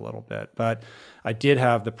gym a little bit. But I did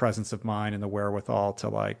have the presence of mind and the wherewithal to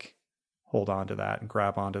like hold on to that and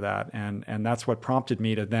grab onto that. And that's what prompted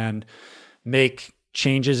me to then make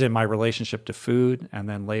changes in my relationship to food, and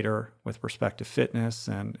then later with respect to fitness.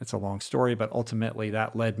 And it's a long story, but ultimately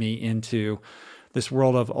that led me into this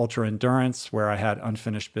world of ultra endurance, where I had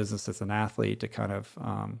unfinished business as an athlete to kind of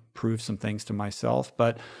prove some things to myself.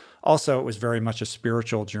 But also it was very much a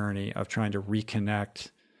spiritual journey of trying to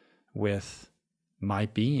reconnect with my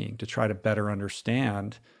being, to try to better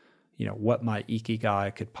understand what my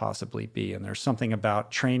ikigai could possibly be. And there's something about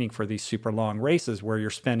training for these super long races where you're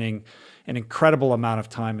spending an incredible amount of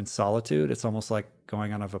time in solitude. It's almost like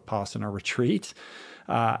going on a Vipassana retreat.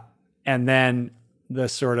 And then the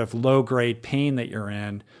sort of low-grade pain that you're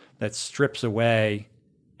in that strips away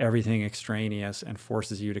everything extraneous and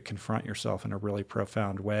forces you to confront yourself in a really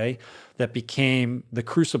profound way, that became the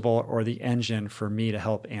crucible or the engine for me to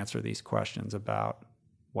help answer these questions about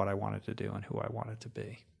what I wanted to do and who I wanted to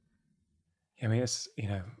be. I mean, it's,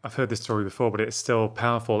 I've heard this story before, but it's still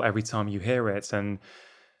powerful every time you hear it. And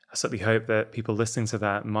I certainly hope that people listening to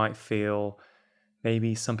that might feel,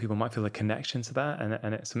 maybe some people might feel a connection to that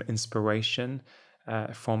and it's some inspiration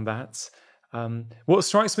from that. What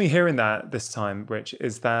strikes me hearing that this time, Rich,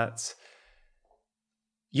 is that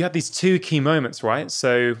you had these two key moments, right?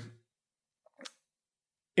 So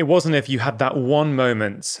it wasn't if you had that one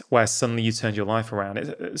moment where suddenly you turned your life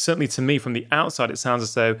around. Certainly to me, from the outside, it sounds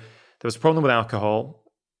as though there was a problem with alcohol,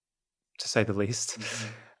 to say the least.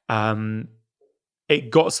 It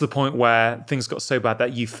got to the point where things got so bad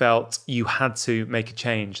that you felt you had to make a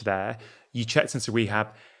change there. You checked into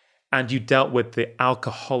rehab and you dealt with the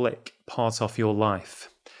alcoholic part of your life.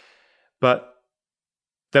 But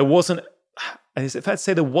there wasn't, and is it fair to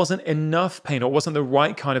say there wasn't enough pain, or it wasn't the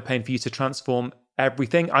right kind of pain for you to transform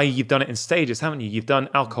everything? I.e., you've done it in stages, haven't you? You've done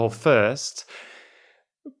alcohol first.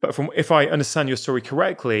 But if I understand your story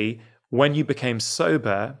correctly, when you became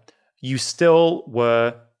sober, you still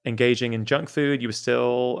were engaging in junk food, you were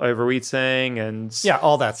still overeating and... Yeah,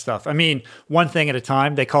 all that stuff. I mean, one thing at a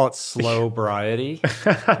time. They call it slow sobriety,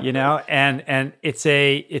 and it's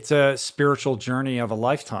a spiritual journey of a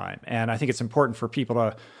lifetime. And I think it's important for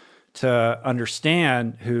people to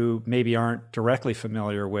understand who maybe aren't directly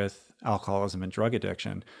familiar with alcoholism and drug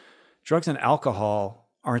addiction. Drugs and alcohol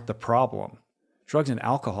aren't the problem. Drugs and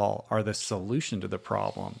alcohol are the solution to the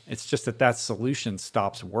problem. It's just that solution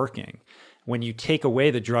stops working. When you take away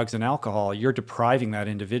the drugs and alcohol, you're depriving that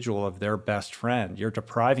individual of their best friend. You're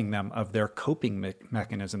depriving them of their coping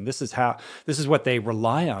mechanism. This is what they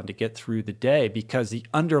rely on to get through the day, because the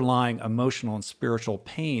underlying emotional and spiritual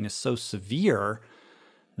pain is so severe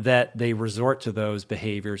that they resort to those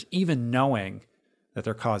behaviors, even knowing that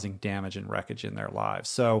they're causing damage and wreckage in their lives.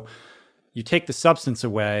 So you take the substance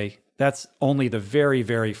away, that's only the very,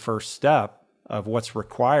 very first step of what's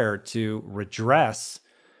required to redress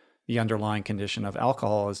the underlying condition of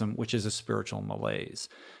alcoholism, which is a spiritual malaise.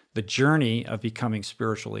 The journey of becoming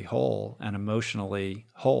spiritually whole and emotionally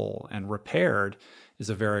whole and repaired is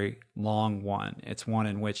a very long one. It's one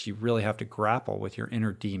in which you really have to grapple with your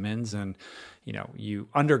inner demons, and you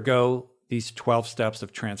undergo these 12 steps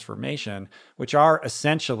of transformation, which are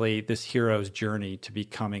essentially this hero's journey to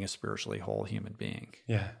becoming a spiritually whole human being.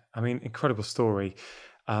 Yeah, I mean, incredible story.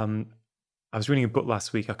 I was reading a book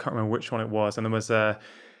last week, I can't remember which one it was, and there was a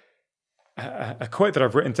quote that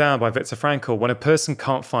I've written down by Viktor Frankl: when a person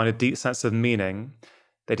can't find a deep sense of meaning,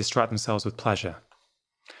 they distract themselves with pleasure.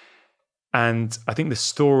 And I think the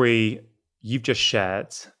story you've just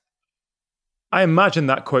shared, I imagine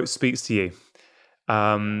that quote speaks to you.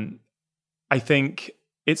 I think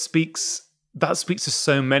that speaks to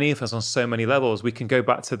so many of us on so many levels. We can go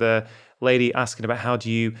back to the lady asking about how do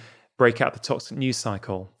you break out the toxic news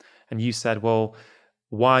cycle? And you said, well,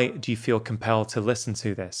 why do you feel compelled to listen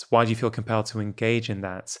to this? Why do you feel compelled to engage in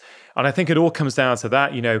that? And I think it all comes down to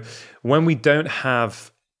that. When we don't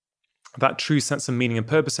have that true sense of meaning and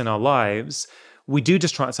purpose in our lives, we do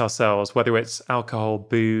distract ourselves, whether it's alcohol,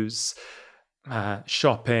 booze,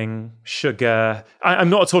 shopping, sugar. I'm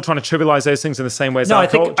not at all trying to trivialize those things in the same way as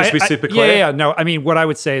alcohol, just to be super clear. Yeah. No, I mean, what I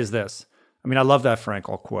would say is this. I mean, I love that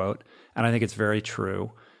Frankl quote, and I think it's very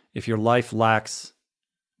true. If your life lacks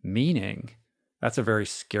meaning, that's a very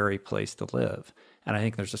scary place to live. And I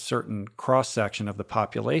think there's a certain cross-section of the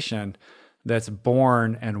population that's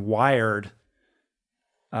born and wired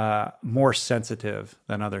more sensitive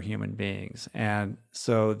than other human beings. And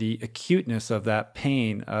so the acuteness of that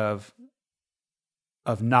pain of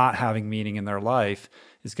not having meaning in their life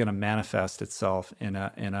is going to manifest itself in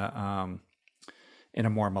a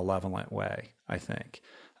more malevolent way, I think.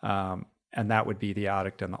 And that would be the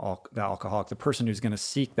addict and the alcoholic, the person who's going to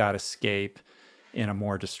seek that escape in a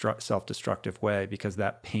more self-destructive way because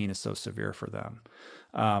that pain is so severe for them.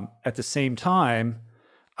 At the same time,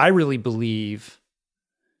 I really believe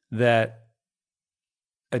that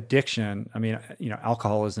addiction,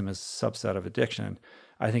 alcoholism is a subset of addiction.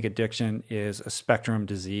 I think addiction is a spectrum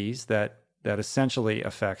disease that essentially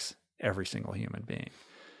affects every single human being.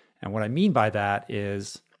 And what I mean by that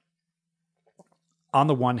is, on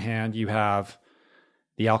the one hand, you have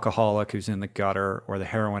the alcoholic who's in the gutter, or the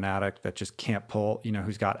heroin addict that just can't pull,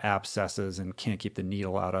 who's got abscesses and can't keep the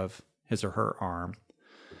needle out of his or her arm.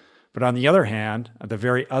 But on the other hand, at the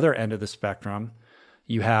very other end of the spectrum,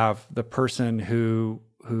 you have the person who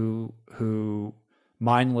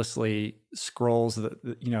mindlessly scrolls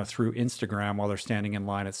through Instagram while they're standing in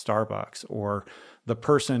line at Starbucks, or the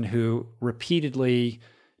person who repeatedly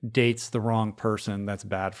dates the wrong person that's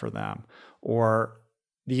bad for them, or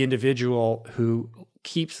the individual who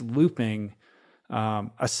keeps looping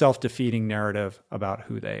a self-defeating narrative about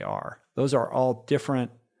who they are. Those are all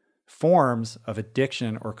different forms of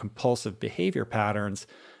addiction or compulsive behavior patterns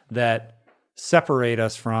that separate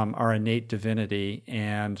us from our innate divinity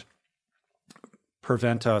and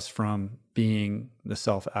prevent us from being the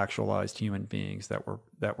self-actualized human beings that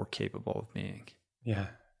we're capable of being. Yeah.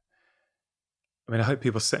 I mean, I hope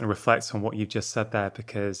people sit and reflect on what you've just said there,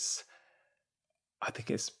 because I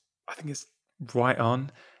think it's right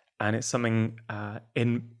on, and it's something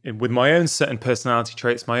in with my own certain personality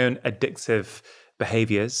traits, my own addictive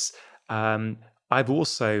behaviors. I've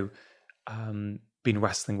also been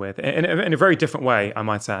wrestling with in a very different way, I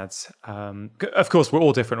might add. Of course, we're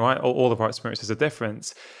all different, right? All of our experiences are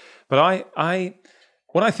different. But I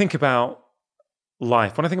when I think about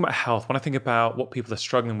life, when I think about health, when I think about what people are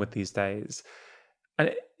struggling with these days,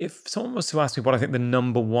 and if someone was to ask me what I think the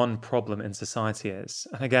number one problem in society is,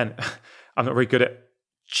 and again, I'm not very good at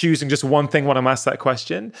choosing just one thing when I'm asked that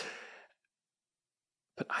question,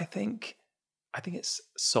 but I think it's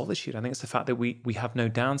solitude. I think it's the fact that we have no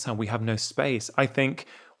downtime, we have no space. I think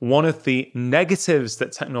one of the negatives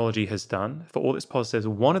that technology has done, for all its positives,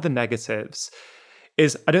 one of the negatives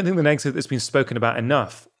is, I don't think the negative that's been spoken about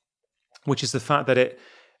enough, which is the fact that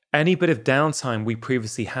any bit of downtime we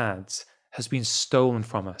previously had has been stolen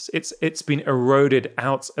from us. It's been eroded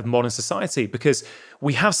out of modern society because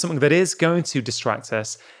we have something that is going to distract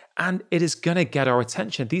us and it is going to get our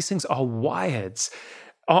attention. These things are wired.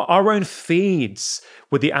 Our own feeds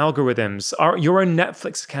with the algorithms, your own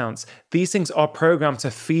Netflix accounts, these things are programmed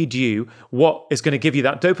to feed you what is going to give you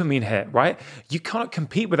that dopamine hit, right? You can't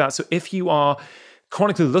compete with that. So if you are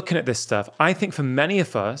chronically looking at this stuff, I think for many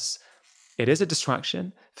of us, it is a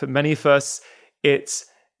distraction. For many of us, it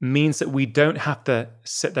means that we don't have to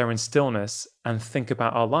sit there in stillness and think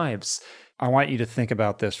about our lives. I want you to think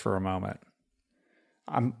about this for a moment.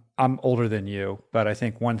 I'm older than you, but I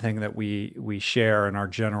think one thing that we share in our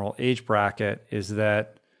general age bracket is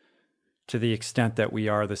that, to the extent that we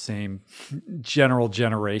are the same general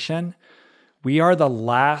generation, we are the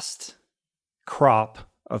last crop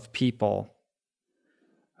of people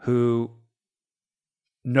who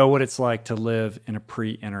know what it's like to live in a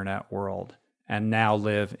pre-internet world and now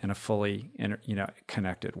live in a fully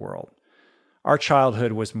connected world. Our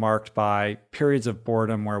childhood was marked by periods of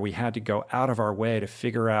boredom where we had to go out of our way to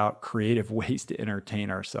figure out creative ways to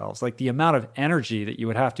entertain ourselves. Like the amount of energy that you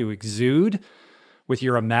would have to exude with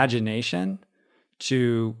your imagination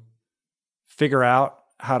to figure out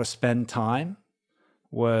how to spend time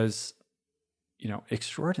was,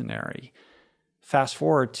 extraordinary. Fast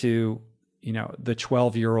forward to, the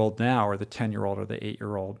 12-year-old now, or the 10-year-old or the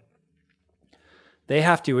 8-year-old. They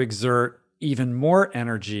have to exert even more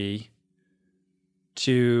energy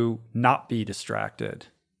to not be distracted,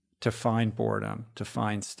 to find boredom, to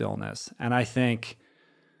find stillness. And I think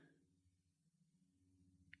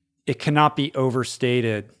it cannot be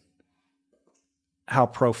overstated how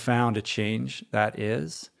profound a change that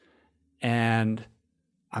is. And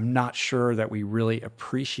I'm not sure that we really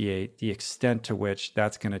appreciate the extent to which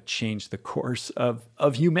that's going to change the course of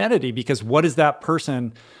humanity, because what is that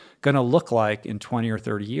person going to look like in 20 or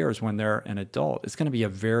 30 years when they're an adult? It's going to be a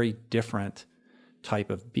very different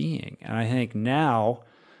type of being. And I think now,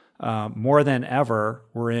 more than ever,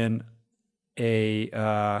 we're in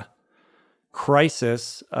a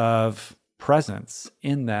crisis of presence,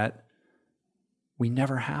 in that we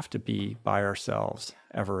never have to be by ourselves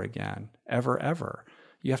ever again, ever.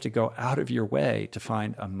 You have to go out of your way to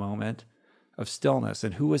find a moment of stillness.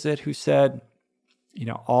 And who was it who said,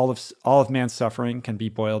 all of man's suffering can be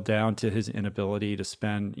boiled down to his inability to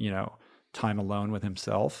spend, time alone with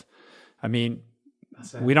himself? I mean,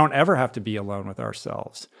 we don't ever have to be alone with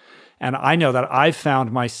ourselves. And I know that I've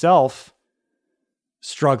found myself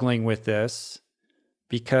struggling with this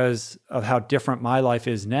because of how different my life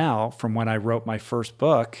is now from when I wrote my first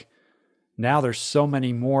book. Now there's so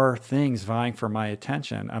many more things vying for my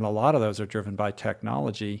attention, and a lot of those are driven by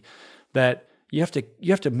technology, that you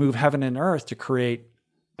have to move heaven and earth to create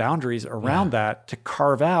boundaries around that, to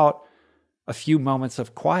carve out a few moments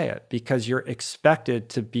of quiet, because you're expected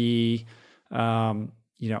to be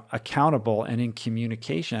accountable and in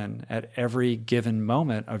communication at every given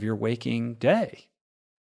moment of your waking day.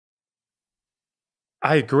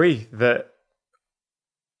 I agree that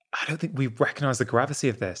I don't think we recognize the gravity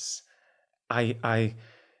of this. I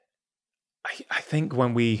think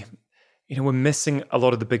when we're missing a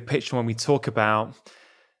lot of the big picture when we talk about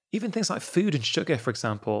even things like food and sugar, for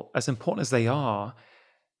example, as important as they are.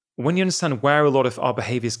 When you understand where a lot of our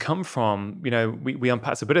behaviors come from, we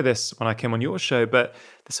unpacked a bit of this when I came on your show, but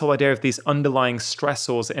this whole idea of these underlying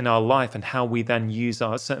stressors in our life and how we then use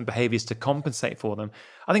our certain behaviors to compensate for them.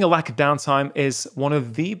 I think a lack of downtime is one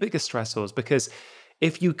of the biggest stressors, because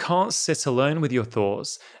If you can't sit alone with your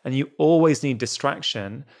thoughts and you always need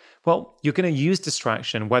distraction, well, you're going to use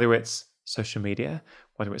distraction, whether it's social media,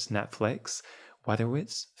 whether it's Netflix, whether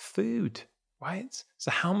it's food, right?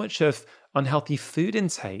 So how much of unhealthy food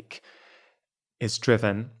intake is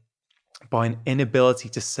driven by an inability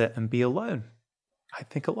to sit and be alone? I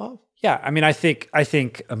think a lot. Yeah, I mean, I think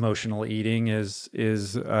emotional eating is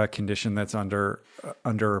a condition that's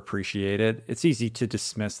underappreciated. It's easy to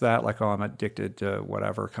dismiss that, like, oh, I'm addicted to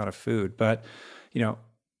whatever kind of food. But,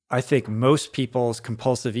 I think most people's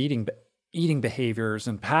compulsive eating behaviors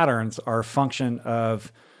and patterns are a function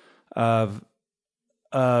of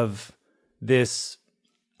this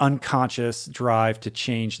unconscious drive to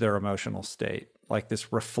change their emotional state, like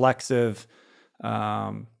this reflexive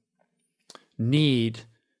need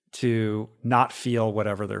to not feel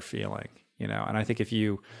whatever they're feeling, And I think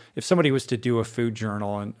if somebody was to do a food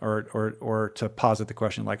journal or to posit the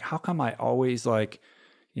question, like, how come I always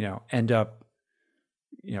end up,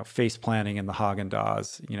 face planting in the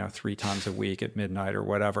Haagen-Dazs, 3 times a week at midnight or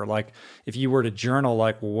whatever. Like, if you were to journal,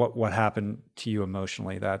 like, what happened to you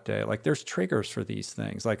emotionally that day, like, there's triggers for these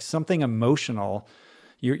things, like something emotional.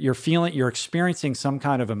 You're experiencing some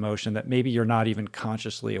kind of emotion that maybe you're not even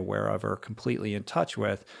consciously aware of or completely in touch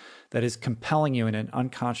with, that is compelling you in an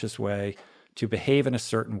unconscious way to behave in a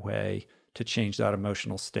certain way to change that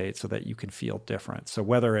emotional state so that you can feel different. So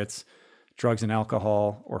whether it's drugs and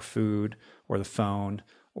alcohol or food or the phone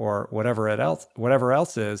or whatever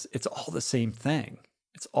else is, it's all the same thing.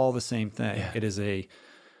 It's all the same thing. Yeah. It is a,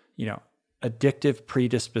 addictive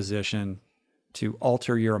predisposition to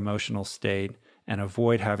alter your emotional state and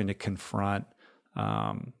avoid having to confront,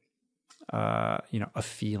 a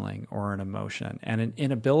feeling or an emotion, and an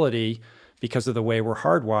inability, because of the way we're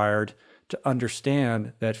hardwired, to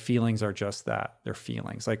understand that feelings are just that. They're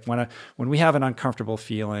feelings. Like when we have an uncomfortable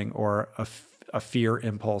feeling or a fear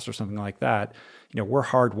impulse or something like that, we're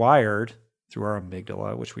hardwired through our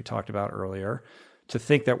amygdala, which we talked about earlier, to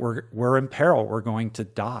think that we're in peril. We're going to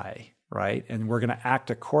die, right? And we're going to act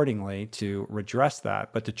accordingly to redress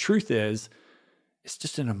that. But the truth is, it's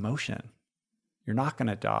just an emotion. You're not going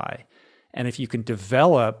to die. And if you can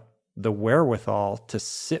develop the wherewithal to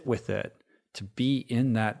sit with it, to be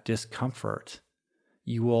in that discomfort,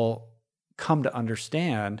 you will come to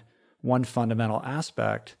understand one fundamental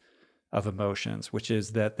aspect of emotions, which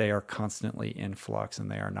is that they are constantly in flux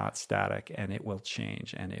and they are not static, and it will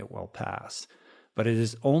change and it will pass. But it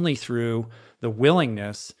is only through the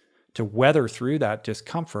willingness to weather through that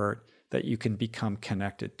discomfort that you can become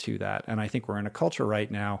connected to that. And I think we're in a culture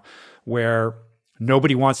right now where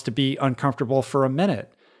nobody wants to be uncomfortable for a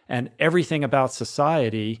minute. And everything about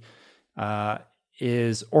society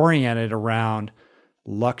is oriented around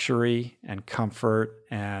luxury and comfort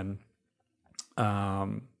and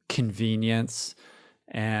convenience,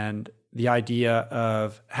 and the idea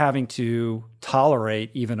of having to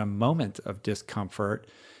tolerate even a moment of discomfort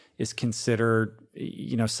is considered,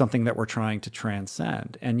 something that we're trying to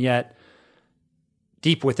transcend. And yet,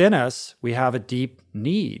 deep within us, we have a deep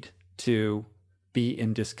need to be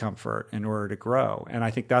in discomfort in order to grow. And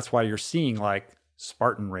I think that's why you're seeing like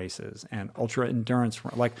Spartan races and ultra endurance.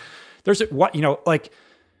 Like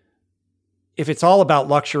if it's all about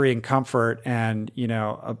luxury and comfort and,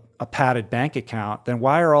 a padded bank account, then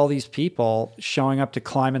why are all these people showing up to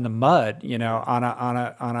climb in the mud, on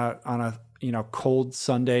a cold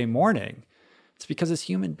Sunday morning? It's because as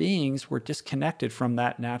human beings, we're disconnected from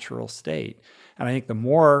that natural state. And I think the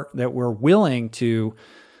more that we're willing to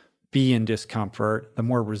be in discomfort, the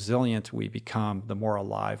more resilient we become, the more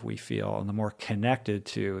alive we feel, and the more connected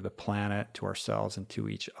to the planet, to ourselves, and to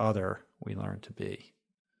each other we learn to be.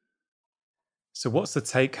 So what's the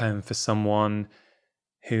take home for someone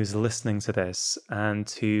who's listening to this and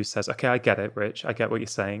who says, okay, I get it, Rich. I get what you're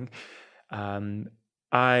saying.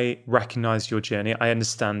 I recognize your journey. I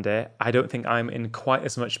understand it. I don't think I'm in quite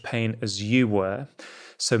as much pain as you were.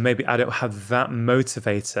 So maybe I don't have that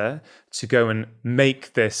motivator to go and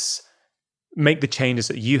make the changes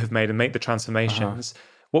that you have made and make the transformations.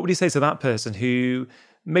 What would you say to that person who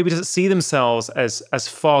maybe doesn't see themselves as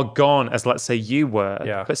far gone as, let's say, you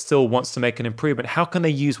were, but still wants to make an improvement? How can they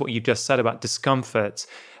use what you just said about discomfort,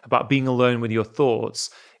 about being alone with your thoughts?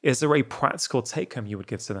 Is there a practical take-home you would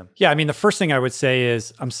give to them? Yeah, I mean, the first thing I would say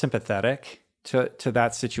is I'm sympathetic to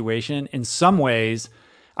that situation. In some ways,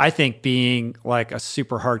 I think being like a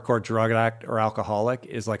super hardcore drug addict or alcoholic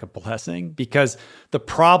is like a blessing, because the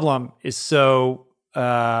problem is so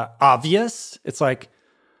obvious. It's like,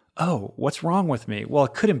 oh, what's wrong with me? Well,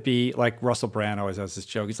 it couldn't be, like Russell Brand always has this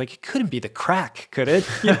joke. He's like, it couldn't be the crack, could it?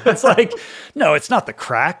 It's like, no, it's not the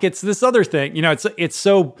crack. It's this other thing. It's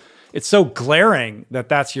so it's so glaring that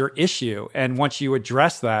that's your issue. And once you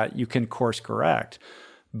address that, you can course correct.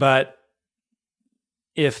 But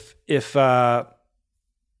if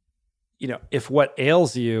what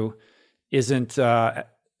ails you isn't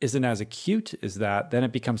as acute as that, then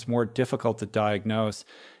it becomes more difficult to diagnose,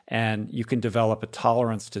 and you can develop a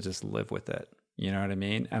tolerance to just live with it. You know what I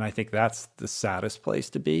mean? And I think that's the saddest place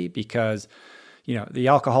to be, because the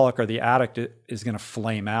alcoholic or the addict is going to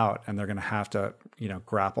flame out, and they're going to have to,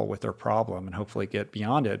 grapple with their problem and hopefully get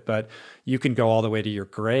beyond it. But you can go all the way to your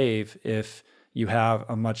grave if you have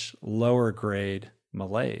a much lower grade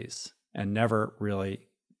malaise and never really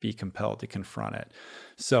be compelled to confront it.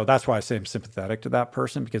 So that's why I say I'm sympathetic to that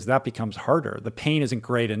person, because that becomes harder. The pain isn't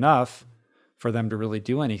great enough for them to really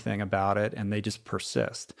do anything about it, and they just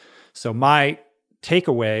persist. So my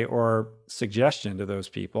takeaway or suggestion to those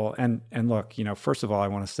people, and look, first of all, I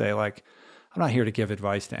want to say, like, I'm not here to give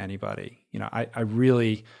advice to anybody. I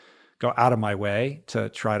really go out of my way to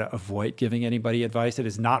try to avoid giving anybody advice. It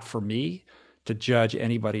is not for me to judge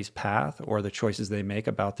anybody's path or the choices they make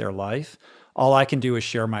about their life. All I can do is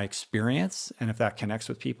share my experience. And if that connects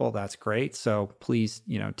with people, that's great. So please,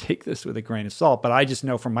 take this with a grain of salt. But I just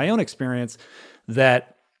know from my own experience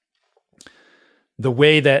that the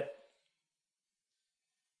way that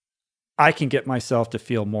I can get myself to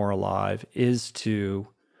feel more alive is to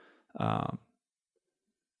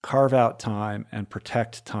carve out time and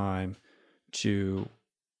protect time to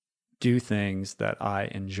do things that I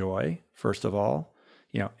enjoy, first of all.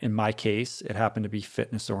 In my case, it happened to be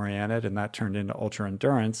fitness oriented, and that turned into ultra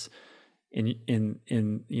endurance. In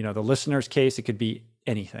the listener's case, it could be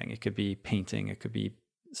anything. It could be painting, it could be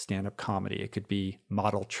stand-up comedy, it could be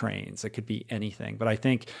model trains, it could be anything. But I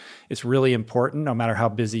think it's really important, no matter how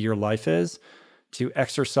busy your life is, to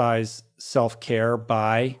exercise self-care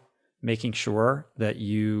by making sure that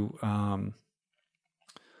you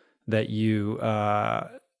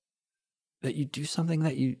do something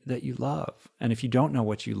that you love. And if you don't know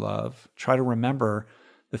what you love, try to remember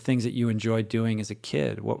the things that you enjoyed doing as a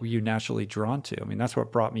kid. What were you naturally drawn to? I mean, that's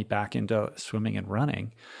what brought me back into swimming and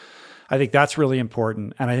running. I think that's really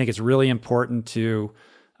important. And I think it's really important to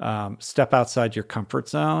step outside your comfort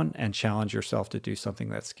zone and challenge yourself to do something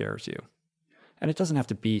that scares you. And it doesn't have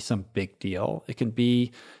to be some big deal. It can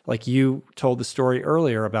be like you told the story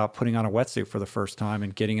earlier about putting on a wetsuit for the first time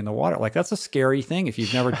and getting in the water. Like, that's a scary thing if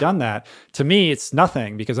you've never done that. To me, it's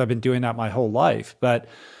nothing, because I've been doing that my whole life. But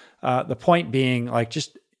the point being, like,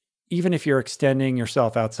 just even if you're extending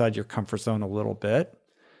yourself outside your comfort zone a little bit,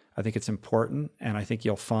 I think it's important. And I think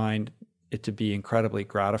you'll find it to be incredibly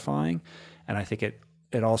gratifying. And I think it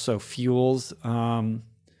also fuels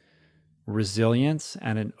resilience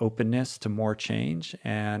and an openness to more change.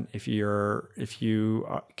 And if you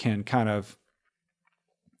can kind of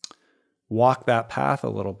walk that path a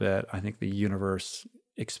little bit, I think the universe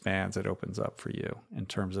expands. It opens up for you in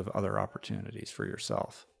terms of other opportunities for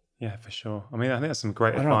yourself. Yeah, for sure. I mean, I think that's some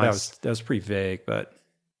great advice. I don't know, that was pretty vague, but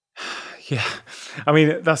yeah. I mean,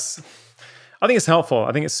 I think it's helpful.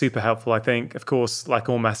 I think it's super helpful. I think, of course, like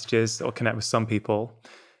all messages, it'll connect with some people,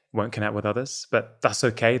 won't connect with others, but that's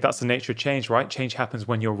okay. That's the nature of change, right? Change happens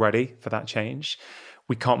when you're ready for that change.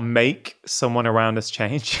 We can't make someone around us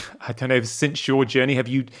change. I don't know, since your journey, have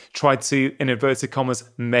you tried to, in inverted commas,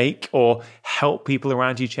 make or help people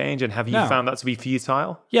around you change? And have you found that to be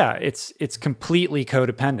futile? Yeah, it's completely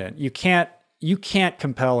codependent. You can't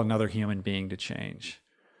compel another human being to change.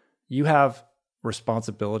 You have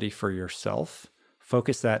responsibility for yourself.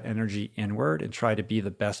 Focus that energy inward and try to be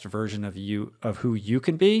the best version of you, of who you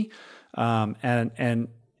can be, and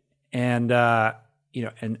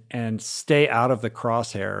stay out of the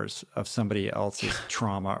crosshairs of somebody else's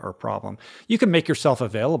trauma or problem. You can make yourself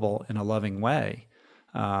available in a loving way,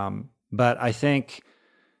 but I think,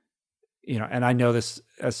 and I know this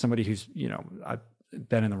as somebody who's, I've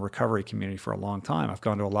been in the recovery community for a long time. I've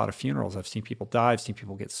gone to a lot of funerals. I've seen people die. I've seen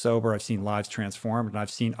people get sober. I've seen lives transformed, and I've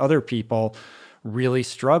seen other people really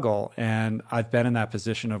struggle. And I've been in that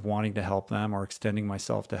position of wanting to help them or extending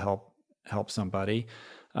myself to help somebody.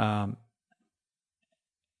 And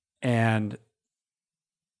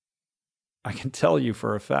I can tell you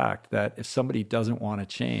for a fact that if somebody doesn't want to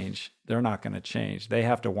change, they're not going to change. They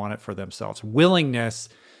have to want it for themselves. Willingness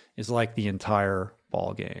is like the entire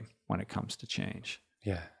ball game when it comes to change.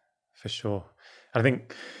 Yeah, for sure. I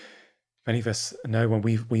think many of us know when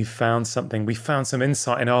we've found something, we found some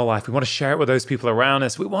insight in our life, we want to share it with those people around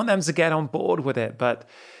us. We want them to get on board with it. But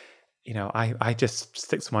I just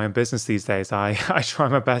stick to my own business these days. I try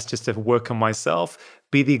my best just to work on myself,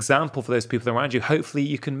 be the example for those people around you. Hopefully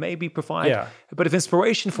you can maybe provide a bit of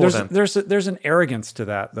inspiration for them. There's an arrogance to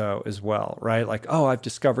that though as well, right? Like, oh, I've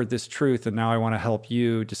discovered this truth and now I want to help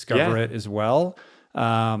you discover it as well.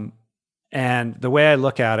 And the way I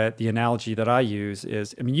look at it, the analogy that I use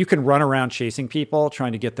is, I mean, you can run around chasing people,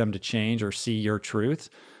 trying to get them to change or see your truth.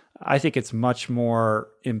 I think it's much more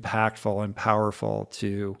impactful and powerful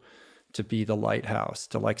to be the lighthouse,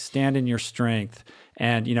 to like stand in your strength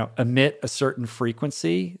and, emit a certain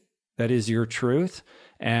frequency that is your truth.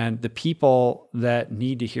 And the people that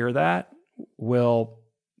need to hear that will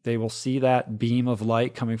see that beam of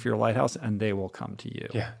light coming from your lighthouse and they will come to you.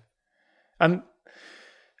 Yeah. And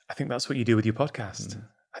I think that's what you do with your podcast.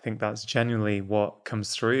 I think that's genuinely what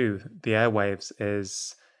comes through the airwaves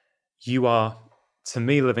is you are, to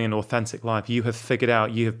me, living an authentic life. You have figured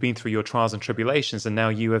out, you have been through your trials and tribulations, and now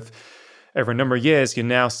you have, over a number of years, you're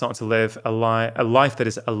now starting to live a life that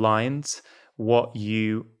is aligned, what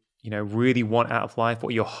you really want out of life,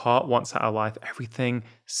 what your heart wants out of life. Everything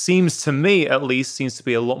seems, to me at least, seems to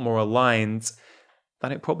be a lot more aligned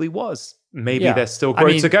than it probably was. Maybe there's still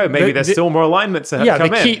growth to go. Maybe there's still more alignment to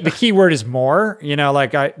come in. The key word is more.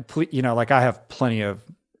 Like I have plenty of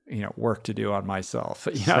work to do on myself.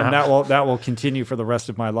 And that will continue for the rest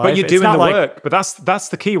of my life. But you're doing the work. But that's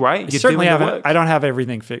the key, right? You're certainly doing the work. I don't have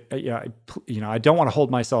everything. I don't want to hold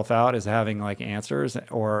myself out as having like answers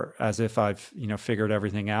or as if I've figured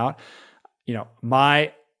everything out.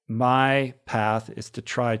 My path is to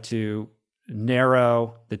try to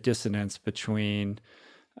narrow the dissonance between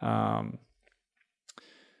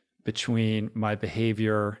my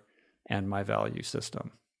behavior and my value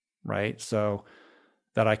system, right? So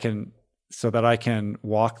that I can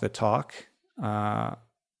walk the talk in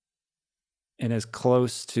as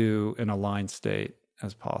close to an aligned state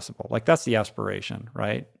as possible. Like that's the aspiration,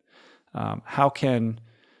 right? How can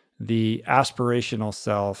the aspirational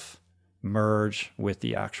self merge with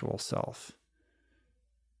the actual self?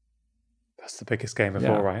 That's the biggest game of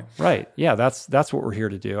all, right? Right. Yeah, that's what we're here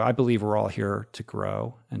to do. I believe we're all here to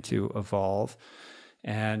grow and to evolve.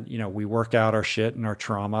 And, we work out our shit and our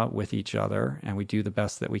trauma with each other and we do the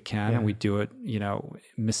best that we can and we do it,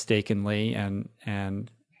 mistakenly and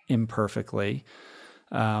imperfectly.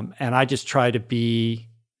 And I just try to be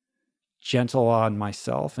gentle on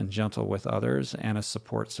myself and gentle with others and a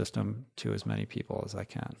support system to as many people as I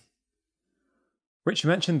can. Rich, you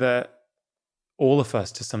mentioned that all of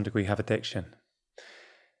us to some degree have addiction.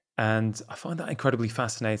 And I find that incredibly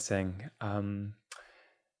fascinating.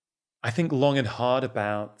 I think long and hard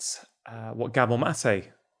about what Gabor Mate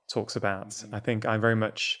talks about. I think I very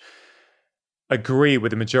much agree with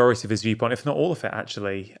the majority of his viewpoint, if not all of it,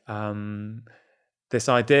 actually. This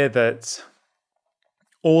idea that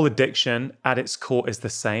all addiction at its core is the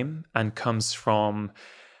same and comes from,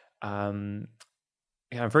 I'm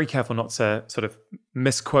very careful not to sort of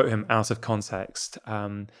misquote him out of context.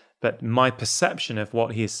 But my perception of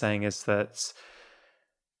what he is saying is that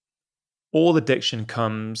all addiction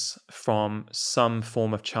comes from some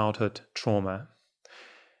form of childhood trauma.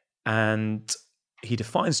 And he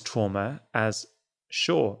defines trauma as,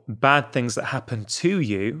 sure, bad things that happen to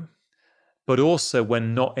you, but also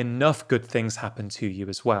when not enough good things happen to you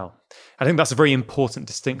as well. I think that's a very important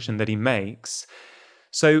distinction that he makes.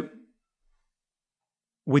 So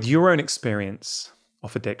with your own experience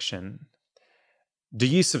of addiction, do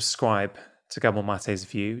you subscribe to Gabor Mate's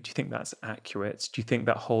view? Do you think that's accurate? Do you think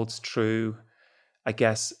that holds true? I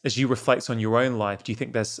guess, as you reflect on your own life, do you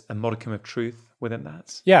think there's a modicum of truth within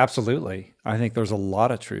that? Yeah, absolutely. I think there's a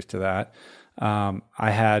lot of truth to that.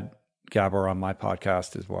 I had Gabor on my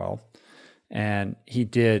podcast as well, and he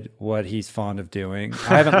did what he's fond of doing.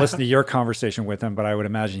 I haven't listened to your conversation with him, but I would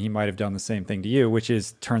imagine he might have done the same thing to you, which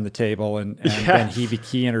is turn the table and then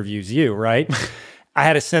he interviews you, right? I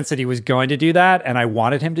had a sense that he was going to do that, and I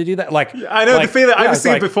wanted him to do that. Like I know the feeling. I was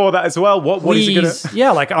seeing before that as well. What is he going to?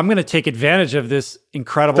 Yeah, like I'm going to take advantage of this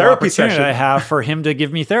incredible therapy opportunity session I have for him to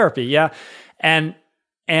give me therapy. Yeah, and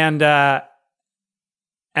I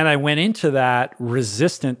went into that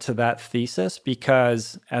resistant to that thesis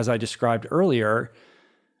because, as I described earlier,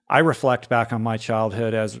 I reflect back on my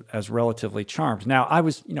childhood as relatively charmed. Now, I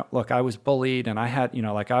was, I was bullied and I had,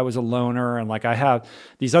 I was a loner and I have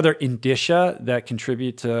these other indicia that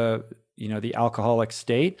contribute to, the alcoholic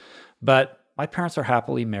state. But my parents are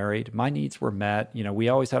happily married. My needs were met. We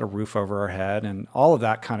always had a roof over our head and all of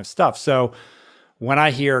that kind of stuff. So when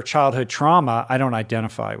I hear childhood trauma, I don't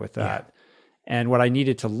identify with that. Yeah. And what I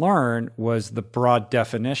needed to learn was the broad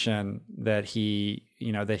definition that he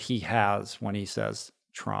has when he says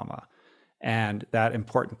trauma. And that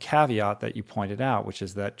important caveat that you pointed out, which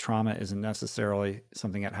is that trauma isn't necessarily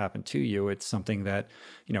something that happened to you. It's something that,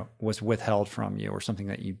 was withheld from you, or something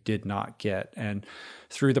that you did not get. And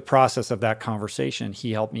through the process of that conversation,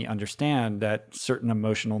 he helped me understand that certain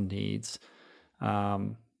emotional needs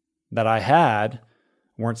that I had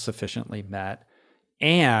weren't sufficiently met.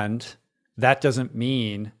 And that doesn't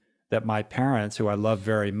mean that my parents, who I love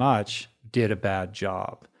very much, did a bad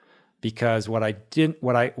job. Because what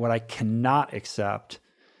I cannot accept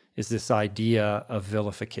is this idea of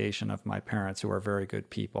vilification of my parents, who are very good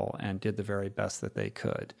people and did the very best that they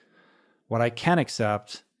could. What I can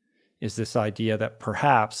accept is this idea that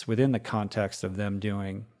perhaps within the context of them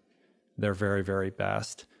doing their very, very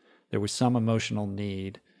best, there was some emotional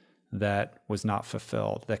need that was not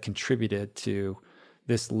fulfilled, that contributed to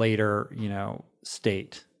this later,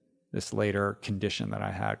 state, this later condition that I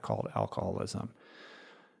had called alcoholism.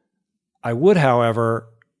 I would, however,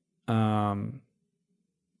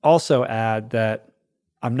 also add that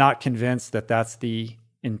I'm not convinced that that's the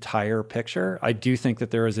entire picture. I do think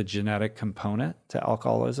that there is a genetic component to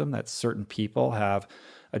alcoholism, that certain people have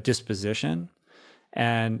a disposition.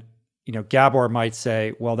 And, Gabor might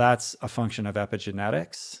say, well, that's a function of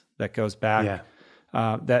epigenetics that goes back,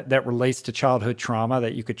 that relates to childhood trauma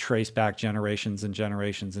that you could trace back generations and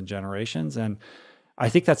generations and generations. And I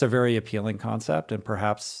think that's a very appealing concept, and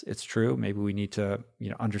perhaps it's true. Maybe we need to,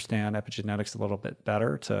 understand epigenetics a little bit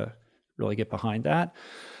better to really get behind that.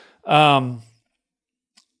 And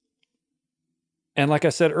like I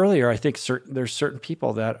said earlier, I think there's certain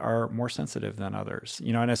people that are more sensitive than others.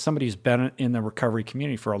 And as somebody who's been in the recovery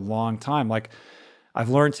community for a long time, like I've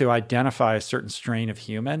learned to identify a certain strain of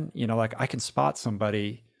human. Like I can spot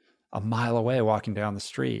somebody a mile away walking down the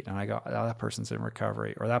street, and I go, oh, that person's in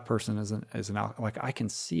recovery, or that person like I can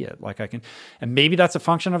see it. Like I can, and maybe that's a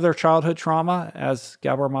function of their childhood trauma as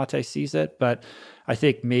Gabor Mate sees it, but I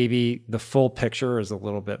think maybe the full picture is a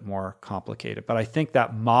little bit more complicated. But I think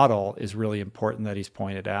that model is really important that he's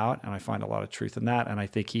pointed out, and I find a lot of truth in that. And I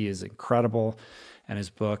think he is incredible, and his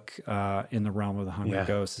book, In the Realm of the Hungry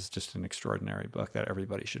Ghost, is just an extraordinary book that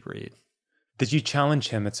everybody should read. Did you challenge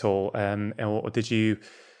him at all? Or did you...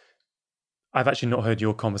 I've actually not heard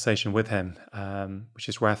your conversation with him, which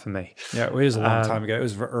is rare for me. Yeah, it was a long time ago. It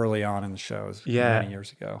was early on in the show. It was many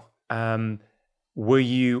years ago. Were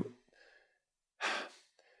you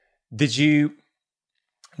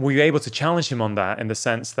able to challenge him on that, in the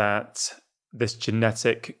sense that this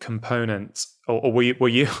genetic component, or were you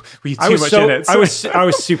too much in it? I was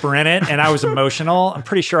super in it, and I was emotional. I'm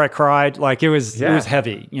pretty sure I cried. Like it was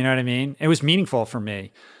heavy. You know what I mean? It was meaningful for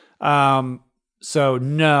me. So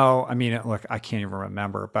no, I mean, look, I can't even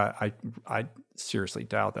remember, but I seriously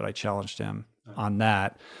doubt that I challenged him on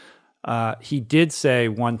that. He did say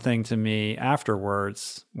one thing to me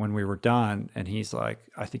afterwards when we were done, and he's like,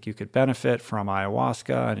 I think you could benefit from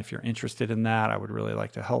ayahuasca, and if you're interested in that, I would really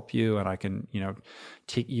like to help you, and I can,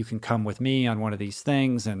 you can come with me on one of these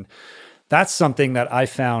things. And that's something that I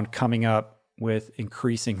found coming up with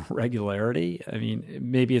increasing regularity. I mean,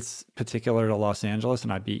 maybe it's particular to Los Angeles,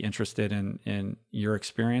 and I'd be interested in your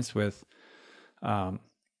experience with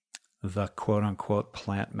the quote unquote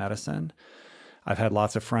plant medicine. I've had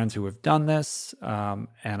lots of friends who have done this, and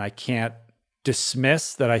I can't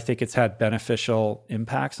dismiss that I think it's had beneficial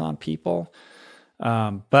impacts on people.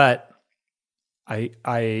 But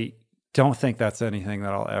I don't think that's anything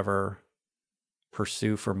that I'll ever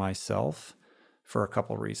pursue for myself, for a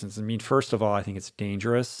couple of reasons. I mean, first of all, I think it's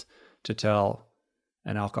dangerous to tell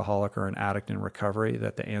an alcoholic or an addict in recovery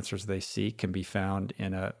that the answers they seek can be found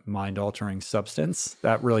in a mind-altering substance.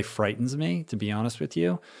 That really frightens me, to be honest with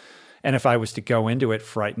you. And if I was to go into it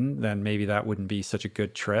frightened, then maybe that wouldn't be such a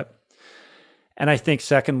good trip. And I think,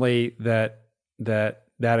 secondly, that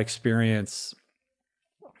experience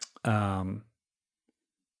can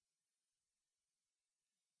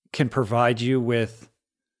provide you with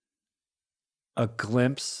a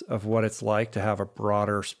glimpse of what it's like to have a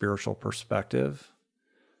broader spiritual perspective.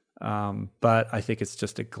 But I think it's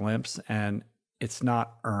just a glimpse, and it's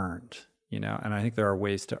not earned, and I think there are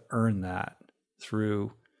ways to earn that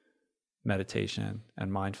through meditation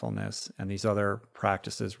and mindfulness and these other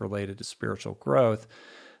practices related to spiritual growth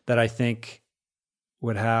that I think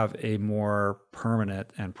would have a more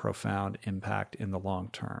permanent and profound impact in the long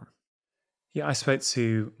term. Yeah, I spoke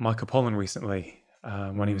to Michael Pollan recently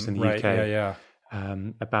when he was in the UK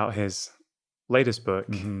about his latest book,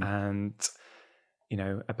 and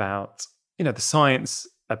about the science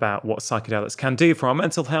about what psychedelics can do for our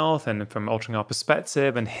mental health and from altering our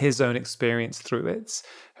perspective, and his own experience through it,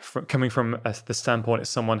 coming from the standpoint of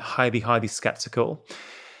someone highly, highly skeptical.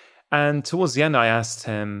 And towards the end, I asked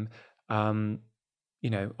him,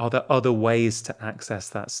 Are there other ways to access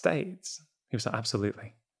that state? He was like,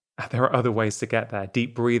 absolutely. There are other ways to get there.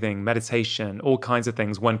 Deep breathing, meditation, all kinds of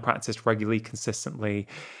things, when practiced regularly, consistently,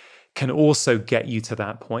 can also get you to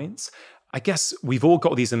that point. I guess we've all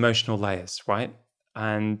got these emotional layers, right?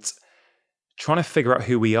 And trying to figure out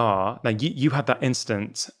who we are. Now, you had that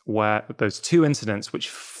incident where those two incidents which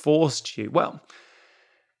forced you,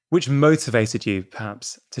 which motivated you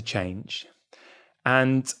perhaps to change.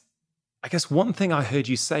 And I guess one thing I heard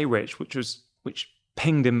you say, Rich, which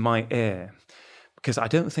pinged in my ear, because I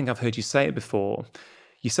don't think I've heard you say it before.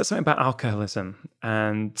 You said something about alcoholism,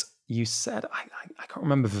 and you said, I can't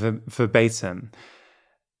remember verbatim,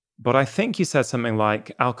 but I think you said something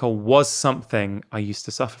like alcohol was something I used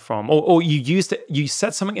to suffer from, or you used it. You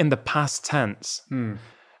said something in the past tense, and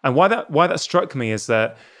why that struck me is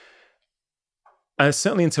that,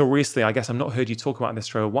 certainly until recently, I guess I've not heard you talk about this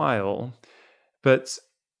for a while, but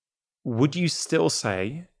would you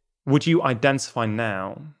identify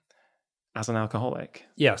now as an alcoholic?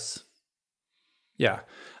 Yes. Yeah.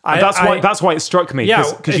 That's why it struck me.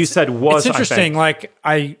 Yeah, because you said was. It's interesting. I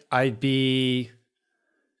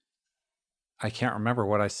can't remember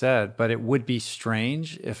what I said, but it would be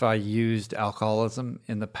strange if I used alcoholism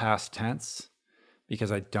in the past tense,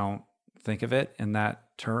 because I don't think of it in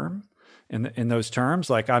that term, in those terms.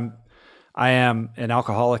 I am an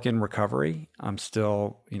alcoholic in recovery. I'm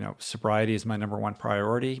still, sobriety is my number one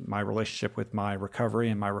priority. My relationship with my recovery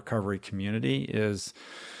and my recovery community is,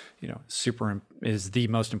 is the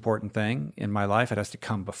most important thing in my life. It has to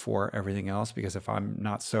come before everything else, because if I'm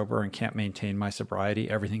not sober and can't maintain my sobriety,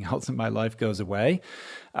 everything else in my life goes away.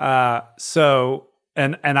 And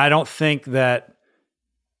I don't think that,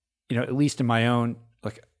 at least in my own,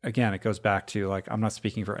 again, it goes back to I'm not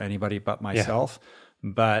speaking for anybody but myself,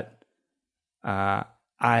 but I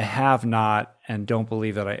have not, and don't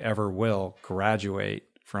believe that I ever will, graduate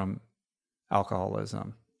from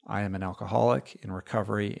alcoholism. I am an alcoholic in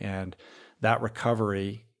recovery, and that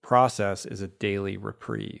recovery process is a daily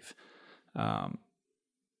reprieve.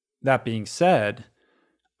 That being said,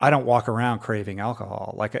 I don't walk around craving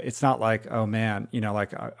alcohol. It's not like, oh man,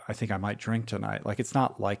 I think I might drink tonight. It's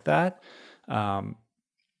not like that.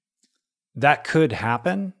 That could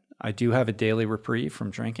happen. I do have a daily reprieve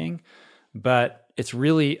from drinking, but it's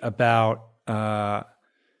really about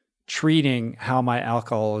treating how my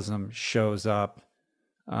alcoholism shows up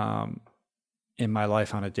in my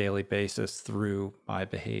life on a daily basis through my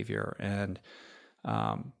behavior, and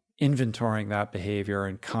inventorying that behavior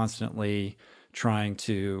and constantly trying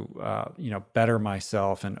to better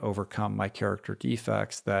myself and overcome my character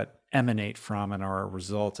defects that emanate from and are a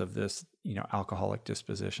result of this alcoholic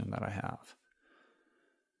disposition that I have.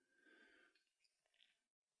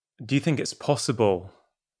 Do you think it's possible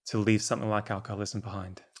to leave something like alcoholism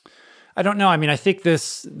behind? I don't know. I mean, I think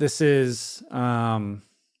this is,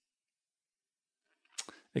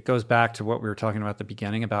 it goes back to what we were talking about at the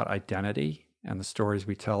beginning about identity and the stories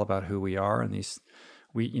we tell about who we are. And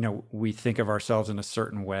we think of ourselves in a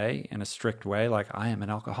certain way, in a strict way, like I am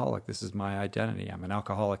an alcoholic. This is my identity. I'm an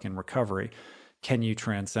alcoholic in recovery. Can you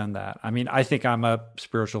transcend that? I mean, I think I'm a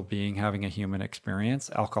spiritual being having a human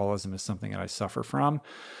experience. Alcoholism is something that I suffer from.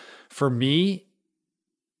 For me,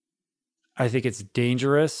 I think it's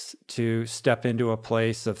dangerous to step into a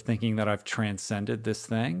place of thinking that I've transcended this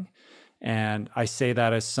thing. And I say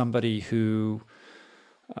that as somebody who,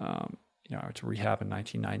 I went to rehab in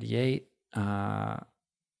 1998.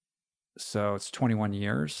 So it's 21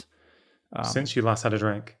 years. Since you last had a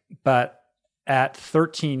drink. But at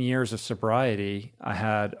 13 years of sobriety, I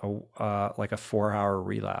had a 4-hour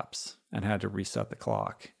relapse and had to reset the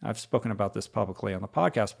clock. I've spoken about this publicly on the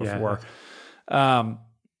podcast before. Yeah.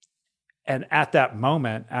 And at that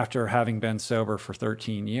moment, after having been sober for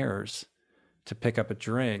 13 years, to pick up a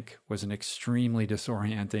drink was an extremely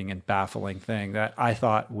disorienting and baffling thing that I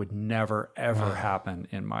thought would never, ever happen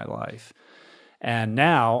in my life. And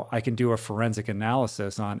now I can do a forensic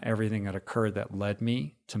analysis on everything that occurred that led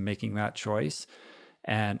me to making that choice.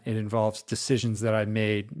 And it involves decisions that I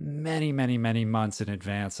made many, many, many months in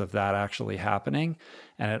advance of that actually happening.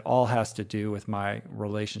 And it all has to do with my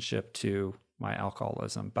relationship to my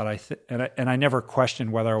alcoholism. But I never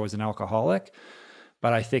questioned whether I was an alcoholic,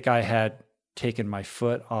 but I think I had taken my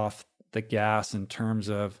foot off the gas in terms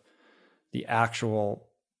of the actual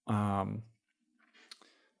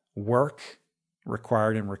work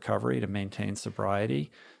required in recovery to maintain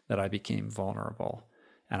sobriety, that I became vulnerable.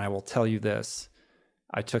 And I will tell you this,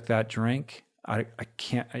 I took that drink. I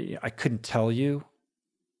couldn't tell you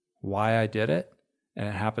why I did it. And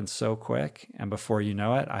it happened so quick. And before you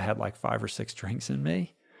know it, I had like 5 or 6 drinks in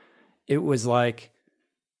me. It was like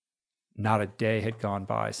not a day had gone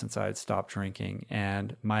by since I had stopped drinking.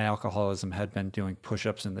 And my alcoholism had been doing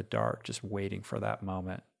push-ups in the dark, just waiting for that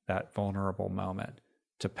moment, that vulnerable moment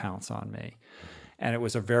to pounce on me. And it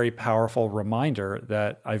was a very powerful reminder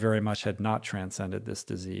that I very much had not transcended this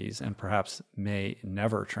disease and perhaps may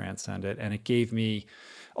never transcend it. And it gave me,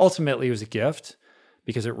 ultimately, it was a gift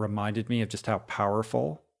because it reminded me of just how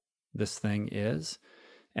powerful this thing is.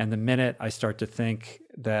 And the minute I start to think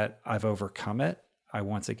that I've overcome it, I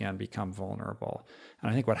once again become vulnerable.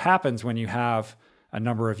 And I think what happens when you have a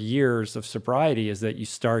number of years of sobriety is that you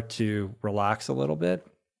start to relax a little bit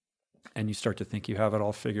and you start to think you have it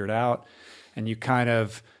all figured out. And you kind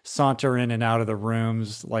of saunter in and out of the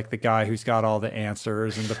rooms like the guy who's got all the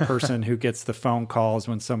answers and the person who gets the phone calls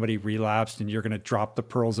when somebody relapsed and you're going to drop the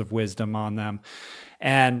pearls of wisdom on them.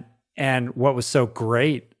 And what was so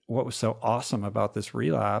great, what was so awesome about this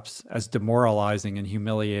relapse, as demoralizing and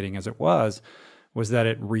humiliating as it was that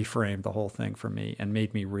it reframed the whole thing for me and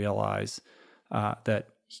made me realize that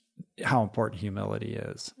how important humility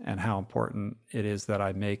is and how important it is that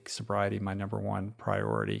I make sobriety my number one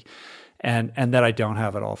priority and that I don't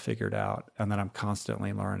have it all figured out and that I'm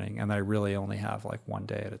constantly learning and that I really only have like one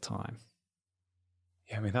day at a time.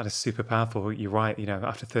 Yeah, I mean, that is super powerful. You're right.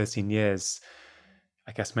 After 13 years,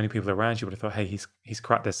 I guess many people around you would have thought, hey, he's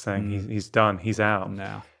cracked this thing. He's done. He's out.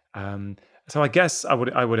 No. So I guess I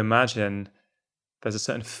would imagine there's a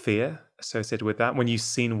certain fear associated with that. When you've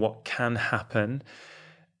seen what can happen,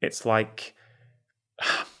 it's like,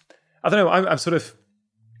 I don't know, I'm sort of,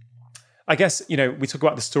 I guess, we talk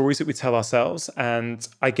about the stories that we tell ourselves, and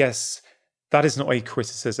I guess that is not a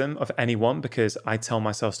criticism of anyone because I tell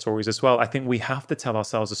myself stories as well. I think we have to tell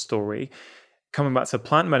ourselves a story. Coming back to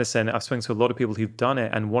plant medicine, I've spoken to a lot of people who've done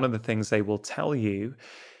it, and one of the things they will tell you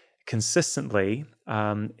consistently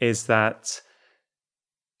is that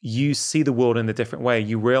you see the world in a different way.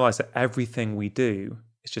 You realize that everything we do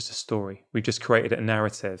is just a story. We've just created a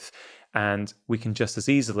narrative, and we can just as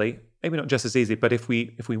easily, maybe not just as easy, but if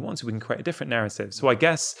we want to, we can create a different narrative. So I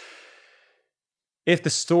guess if the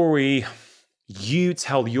story you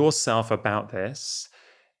tell yourself about this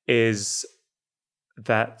is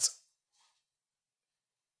that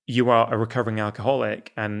you are a recovering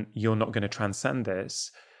alcoholic and you're not going to transcend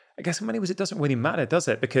this, I guess in many ways it doesn't really matter, does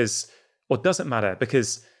it? Because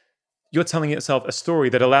you're telling yourself a story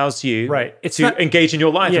that allows you to engage in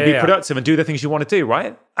your life and be productive and do the things you want to do,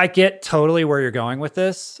 right? I get totally where you're going with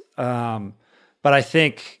this. But I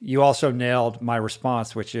think you also nailed my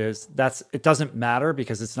response, which is it doesn't matter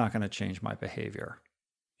because it's not going to change my behavior.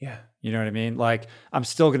 Yeah. You know what I mean? Like I'm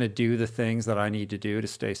still going to do the things that I need to do to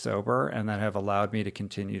stay sober and that have allowed me to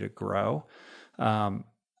continue to grow.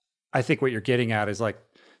 I think what you're getting at is like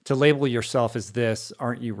to label yourself as this,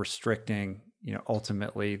 aren't you restricting,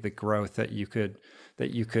 ultimately the growth that you could,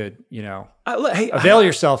 avail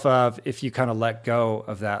yourself of if you kind of let go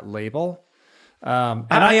of that label. I'm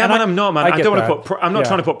not, man. I don't want to put. I'm not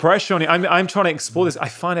trying to put pressure on it. I'm trying to explore this. I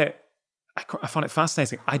find it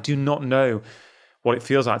fascinating. I do not know what it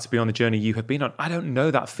feels like to be on the journey you have been on. I don't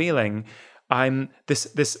know that feeling.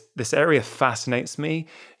 This area fascinates me.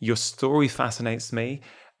 Your story fascinates me,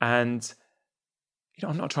 and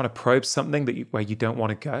I'm not trying to probe something where you don't want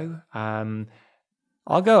to go.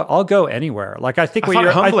 I'll go anywhere. Like I think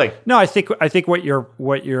humbling. I think what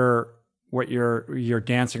you're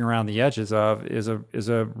dancing around the edges of is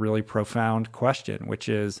a really profound question, which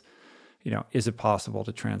is, is it possible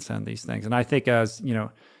to transcend these things? And I think as,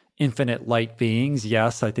 infinite light beings,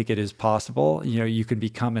 yes, I think it is possible. You can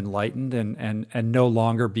become enlightened and no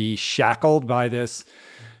longer be shackled by this,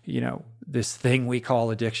 this thing we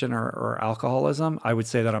call addiction or alcoholism. I would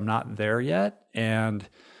say that I'm not there yet, and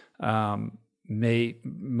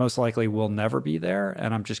most likely will never be there.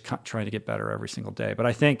 And I'm just trying to get better every single day. But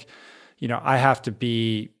I think, I have to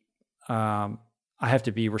be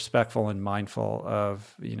respectful and mindful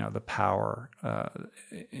of, the power,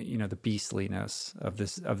 the beastliness of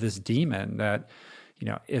this demon that,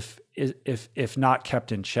 if not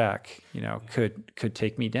kept in check, could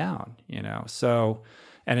take me down, So,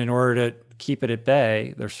 and in order to keep it at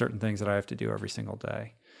bay, there's certain things that I have to do every single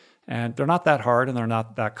day, and they're not that hard and they're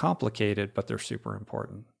not that complicated, but they're super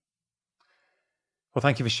important. Well,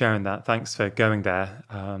 thank you for sharing that. Thanks for going there.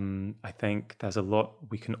 I think there's a lot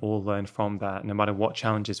we can all learn from that. No matter what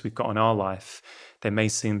challenges we've got in our life, they may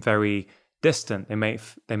seem very distant.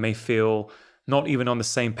 They may feel not even on the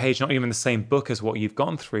same page, not even the same book as what you've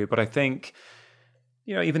gone through. But I think,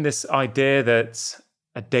 even this idea that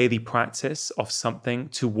a daily practice of something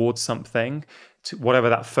towards something, to whatever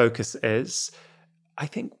that focus is, I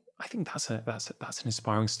think I think that's an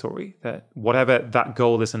inspiring story, that whatever that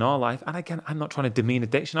goal is in our life. And again, I'm not trying to demean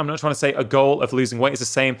addiction. I'm not trying to say a goal of losing weight is the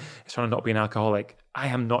same as trying to not be an alcoholic. I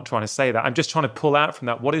am not trying to say that. I'm just trying to pull out from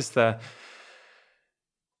that. What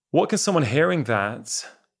can someone hearing that,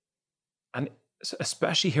 and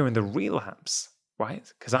especially hearing the relapse,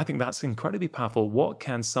 right? Because I think that's incredibly powerful. What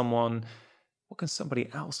can somebody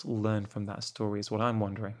else learn from that story is what I'm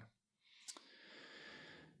wondering.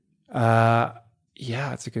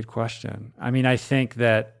 Yeah, it's a good question. I mean, I think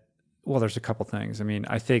that, well, there's a couple things. I mean,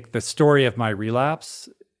 I think the story of my relapse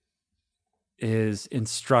is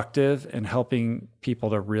instructive in helping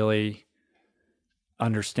people to really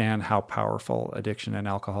understand how powerful addiction and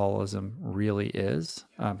alcoholism really is.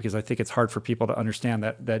 Because I think it's hard for people to understand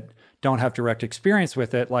that don't have direct experience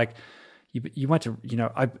with it. Like you went to,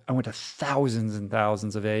 I went to thousands and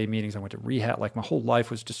thousands of AA meetings. I went to rehab. Like my whole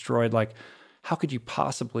life was destroyed. Like, how could you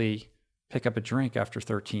possibly pick up a drink after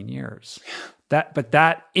 13 years? But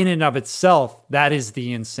that in and of itself, that is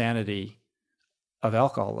the insanity of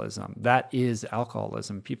alcoholism. That is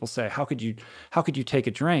alcoholism. People say, how could you take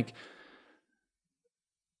a drink?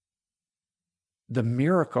 The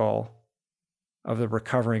miracle of the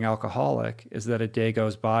recovering alcoholic is that a day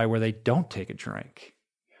goes by where they don't take a drink.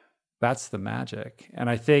 That's the magic. And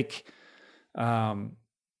I think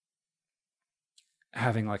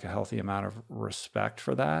having like a healthy amount of respect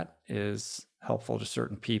for that is helpful to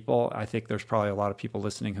certain people. I think there's probably a lot of people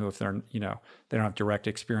listening who, if they're, they don't have direct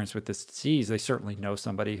experience with this disease, they certainly know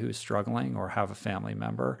somebody who's struggling or have a family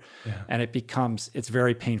member. Yeah. And it's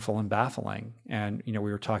very painful and baffling. And,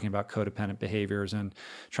 we were talking about codependent behaviors and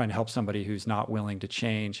trying to help somebody who's not willing to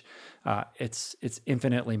change. It's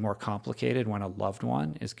infinitely more complicated when a loved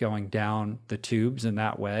one is going down the tubes in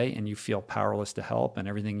that way and you feel powerless to help and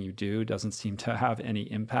everything you do doesn't seem to have any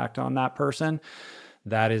impact on that person.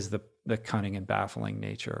 That is the cunning and baffling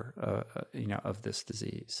nature, of this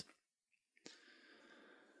disease.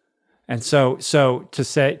 And so to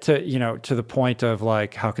say, to the point of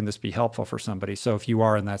like, how can this be helpful for somebody? So if you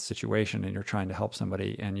are in that situation and you're trying to help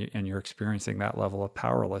somebody and you're experiencing that level of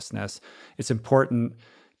powerlessness, it's important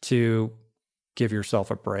to give yourself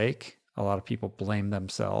a break. A lot of people blame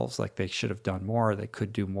themselves, like they should have done more, they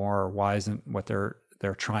could do more, or why isn't what they're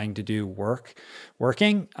trying to do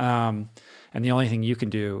working? And the only thing you can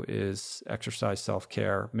do is exercise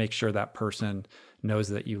self-care, make sure that person knows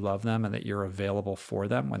that you love them and that you're available for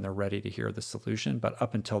them when they're ready to hear the solution. But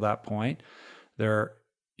up until that point,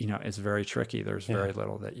 it's very tricky. There's very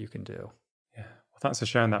little that you can do. Yeah. Well, thanks for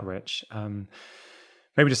sharing that, Rich.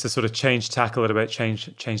 Maybe just to sort of change tack a little bit,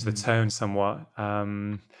 change the tone somewhat.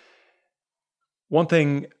 One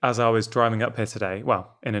thing, as I was driving up here today,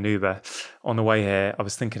 well, in an Uber, on the way here, I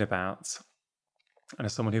was thinking about, and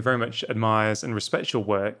as someone who very much admires and respects your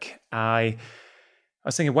work, I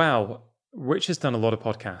was thinking, wow, Rich has done a lot of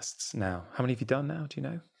podcasts now. How many have you done now? Do you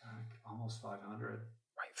know? Almost 500.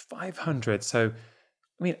 Right, 500. So,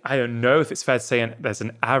 I mean, I don't know if it's fair to say there's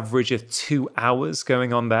an average of 2 hours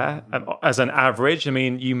going on there. As an average, I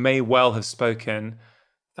mean, you may well have spoken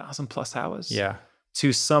 1,000+ hours. Yeah.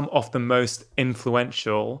 To some of the most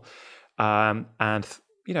influential and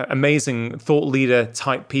amazing thought leader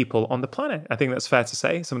type people on the planet. I think that's fair to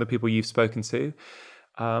say. Some of the people you've spoken to.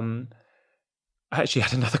 I actually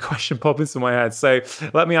had another question pop into my head. So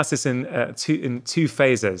let me ask this in two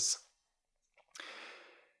phases.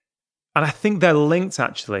 And I think they're linked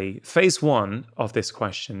actually. Phase one of this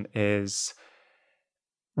question is,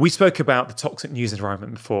 we spoke about the toxic news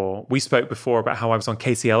environment before. We spoke before about how I was on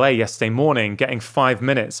KTLA yesterday morning, getting 5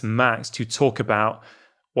 minutes max to talk about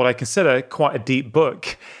what I consider quite a deep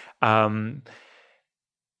book.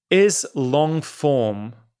 Is long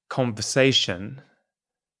form conversation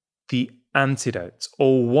the antidote,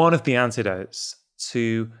 or one of the antidotes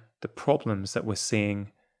to the problems that we're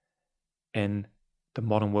seeing in the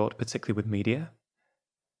modern world, particularly with media?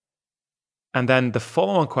 And then the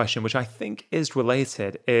follow-on question, which I think is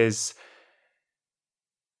related, is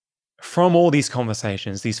from all these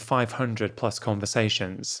conversations, these 500+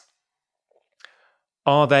 conversations,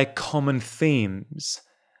 are there common themes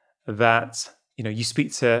that, you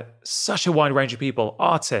speak to such a wide range of people,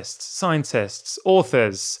 artists, scientists,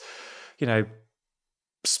 authors,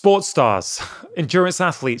 sports stars, endurance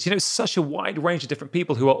athletes, such a wide range of different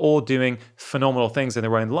people who are all doing phenomenal things in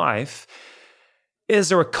their own life. Is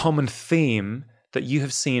there a common theme that you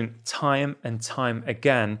have seen time and time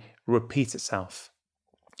again repeat itself?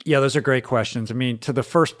 Yeah, those are great questions. I mean, to the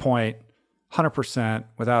first point, 100%,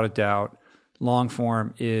 without a doubt, long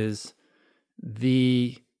form is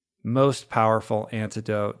the most powerful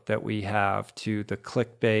antidote that we have to the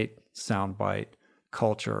clickbait soundbite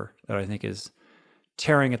culture that I think is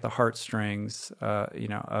tearing at the heartstrings,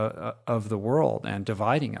 of the world and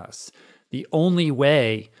dividing us. The only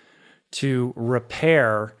way to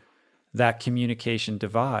repair that communication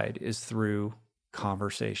divide is through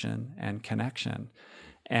conversation and connection.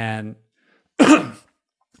 And,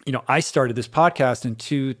 I started this podcast in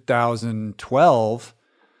 2012,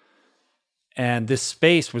 and this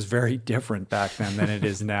space was very different back then than it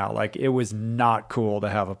is now. Like, it was not cool to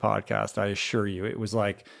have a podcast, I assure you. It was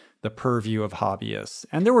like the purview of hobbyists.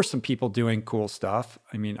 And there were some people doing cool stuff.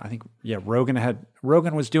 I mean, I think,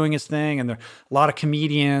 Rogan was doing his thing, and there a lot of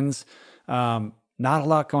comedians, not a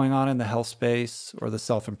lot going on in the health space or the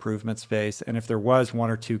self-improvement space. And if there was one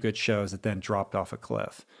or two good shows, it then dropped off a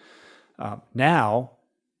cliff. Now,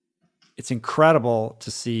 it's incredible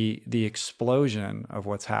to see the explosion of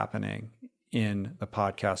what's happening in the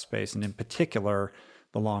podcast space, and in particular,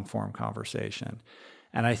 the long-form conversation.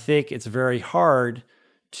 And I think it's very hard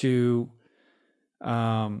to,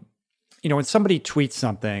 when somebody tweets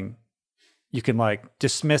something, you can like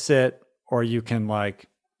dismiss it, or you can like,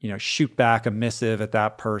 shoot back a missive at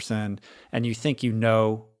that person, and you think you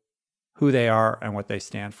know who they are and what they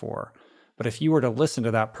stand for. But if you were to listen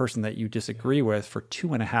to that person that you disagree with for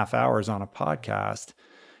 2.5 hours on a podcast,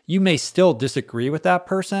 you may still disagree with that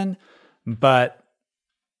person, but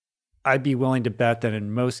I'd be willing to bet that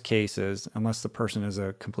in most cases, unless the person is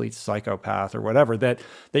a complete psychopath or whatever, that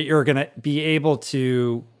you're going to be able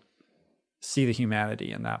to see the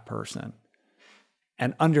humanity in that person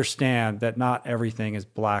and understand that not everything is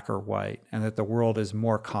black or white, and that the world is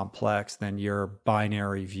more complex than your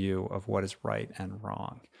binary view of what is right and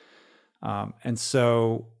wrong. And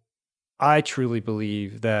so I truly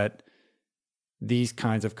believe that these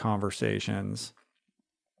kinds of conversations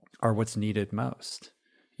are what's needed most.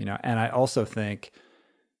 And I also think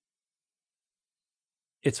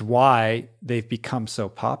it's why they've become so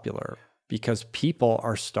popular, because people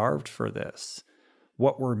are starved for this.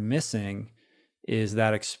 What we're missing is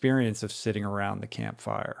that experience of sitting around the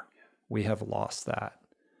campfire. We have lost that.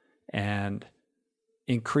 And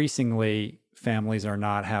increasingly, families are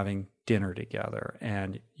not having dinner together,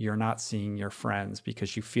 and you're not seeing your friends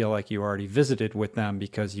because you feel like you already visited with them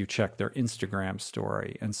because you checked their Instagram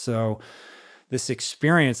story. And so this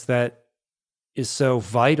experience that is so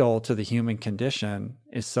vital to the human condition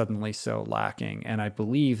is suddenly so lacking. And I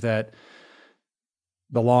believe that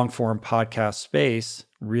the long form podcast space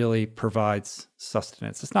really provides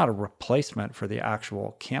sustenance. It's not a replacement for the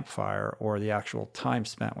actual campfire or the actual time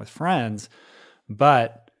spent with friends,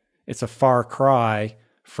 but it's a far cry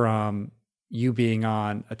from you being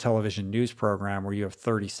on a television news program where you have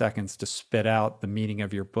 30 seconds to spit out the meaning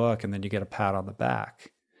of your book and then you get a pat on the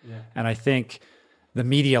back. Yeah. And I think the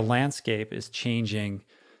media landscape is changing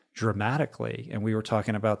dramatically. And we were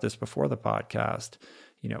talking about this before the podcast.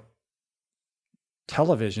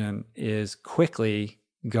 Television is quickly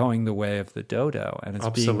going the way of the dodo, and it's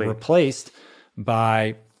being replaced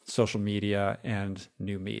by social media and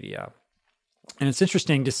new media. And it's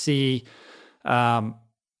interesting to see the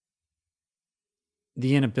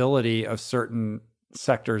inability of certain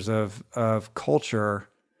sectors of culture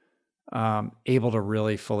able to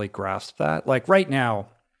really fully grasp that. Like right now,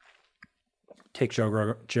 take Joe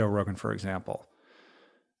Rogan, for example.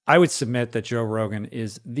 I would submit that Joe Rogan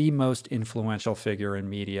is the most influential figure in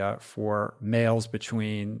media for males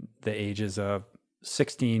between the ages of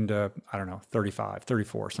 16 to, 35,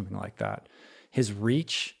 34, something like that. His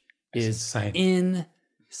reach is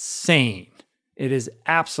insane. It is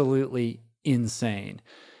absolutely insane.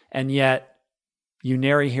 And yet you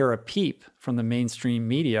nary hear a peep from the mainstream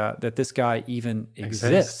media that this guy even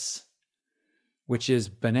exists, which is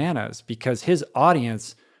bananas, because his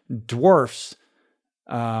audience dwarfs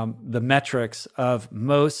the metrics of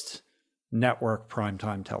most network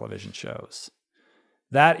primetime television shows.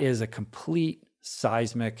 That is a complete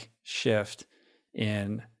seismic shift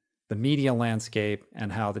in the media landscape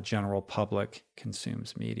and how the general public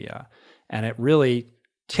consumes media. And it really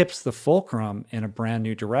tips the fulcrum in a brand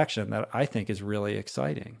new direction that I think is really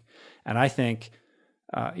exciting. And I think,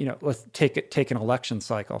 let's take an election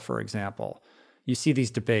cycle, for example. You see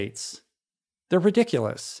these debates. They're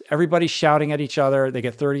ridiculous. Everybody's shouting at each other. They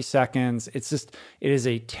get 30 seconds. It is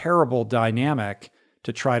a terrible dynamic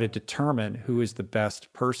to try to determine who is the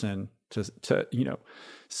best person to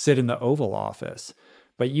sit in the Oval Office.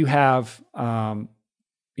 But you have,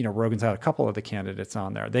 Rogan's had a couple of the candidates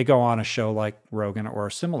on there. They go on a show like Rogan or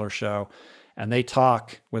a similar show, and they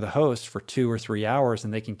talk with a host for 2 or 3 hours,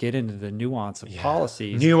 and they can get into the nuance of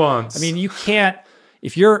policies. Nuance. I mean, you can't.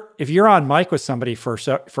 If you're on mic with somebody for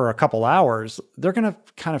a couple hours, they're going to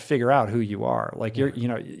kind of figure out who you are. Like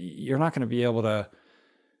you're not going to be able to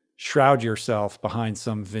shroud yourself behind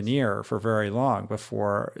some veneer for very long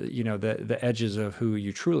before, the edges of who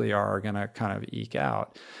you truly are going to kind of eke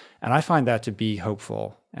out. And I find that to be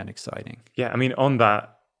hopeful and exciting. Yeah, I mean, on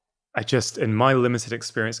that, in my limited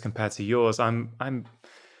experience compared to yours, I'm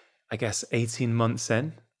I guess 18 months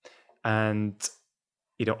in, and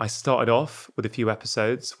I started off with a few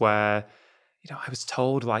episodes where I was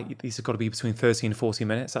told like these have got to be between 30 and 40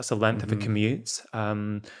 minutes. That's the length of a commute.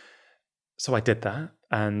 So I did that,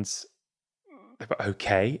 and they were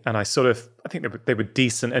okay, and I think they were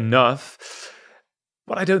decent enough,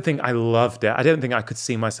 but I don't think I loved it. I don't think I could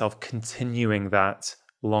see myself continuing that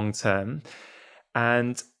long term.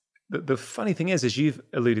 And the funny thing is, as you've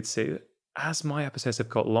alluded to, as my episodes have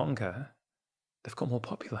got longer, they've got more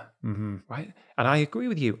popular, right? And I agree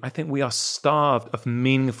with you. I think we are starved of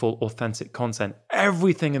meaningful, authentic content.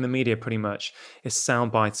 Everything in the media pretty much is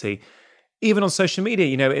soundbitey. Even on social media,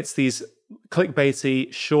 it's these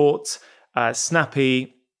clickbaity, short,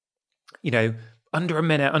 snappy, under a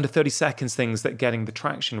minute, under 30 seconds things that are getting the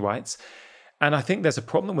traction, right? And I think there's a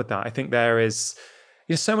problem with that. I think there is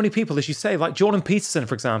so many people, as you say, like Jordan Peterson,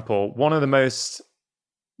 for example, one of the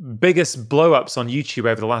biggest blow-ups on YouTube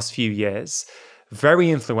over the last few years, very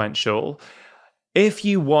influential. If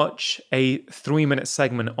you watch a 3-minute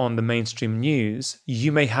segment on the mainstream news,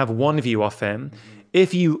 you may have one view of him.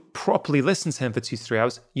 If you properly listen to him for 2-3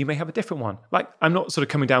 hours, you may have a different one. Like, I'm not sort of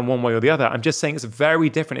coming down one way or the other. I'm just saying it's very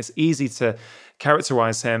different. It's easy to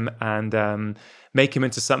characterize him and make him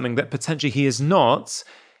into something that potentially he is not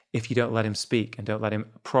if you don't let him speak and don't let him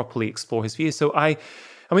properly explore his views. So I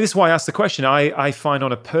mean, this is why I asked the question. I find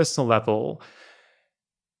on a personal level,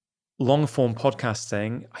 long-form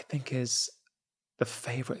podcasting, I think is the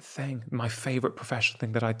favorite thing, my favorite professional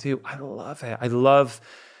thing that I do. I love it. I love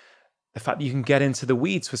the fact that you can get into the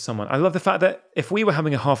weeds with someone. I love the fact that if we were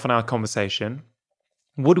having a half-an-hour conversation,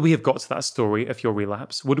 would we have got to that story of your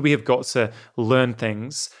relapse? Would we have got to learn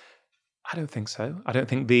things? I don't think so. I don't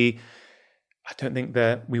think that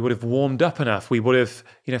we would have warmed up enough. We would have,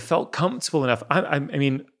 felt comfortable enough. I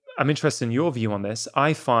mean, I'm interested in your view on this.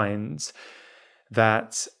 I find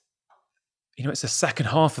that, it's the second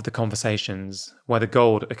half of the conversations where the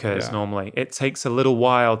gold occurs normally. It takes a little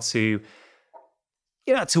while to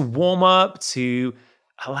warm up, to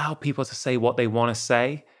allow people to say what they want to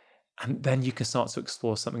say, and then you can start to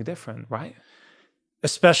explore something different, right?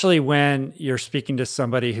 Especially when you're speaking to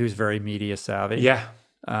somebody who's very media savvy. Yeah.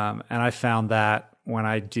 And I found that when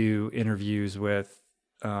I do interviews with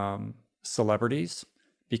celebrities,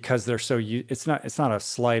 because they're so it's not a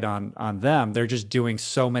slight on them. They're just doing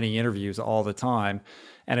so many interviews all the time,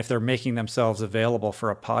 and if they're making themselves available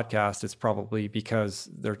for a podcast, it's probably because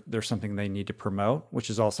there's something they need to promote, which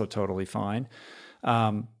is also totally fine.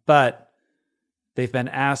 But they've been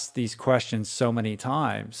asked these questions so many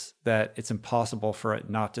times that it's impossible for it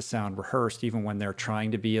not to sound rehearsed, even when they're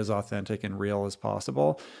trying to be as authentic and real as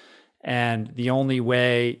possible. And the only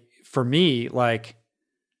way for me, like,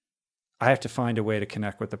 I have to find a way to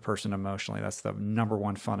connect with the person emotionally. That's the number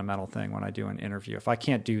one fundamental thing when I do an interview. If I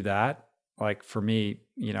can't do that, like, for me,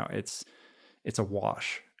 it's a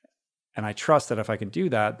wash. And I trust that if I can do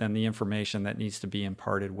that, then the information that needs to be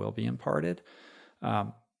imparted will be imparted.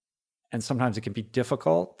 And sometimes it can be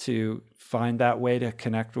difficult to find that way to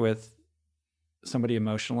connect with somebody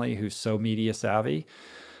emotionally who's so media savvy.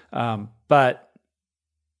 But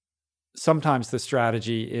sometimes the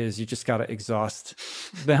strategy is you just got to exhaust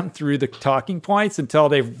them through the talking points until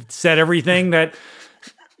they've said everything that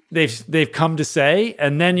they've come to say.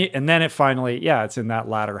 And then it finally, it's in that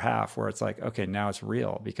latter half where it's like, okay, now it's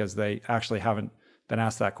real, because they actually haven't been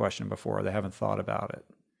asked that question before. They haven't thought about it.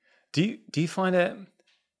 Do you find it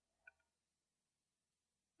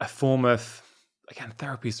a form of, again,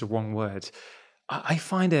 therapy is the wrong word. I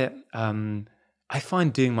find it, I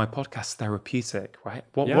find doing my podcast therapeutic, right?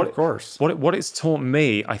 Of course. What it's taught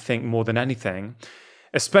me, I think, more than anything,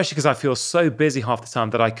 especially because I feel so busy half the time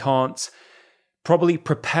that I can't probably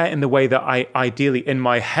prepare in the way that I ideally in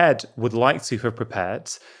my head would like to have prepared.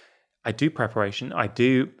 I do preparation, I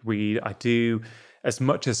do read, I do as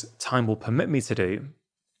much as time will permit me to do.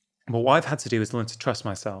 But what I've had to do is learn to trust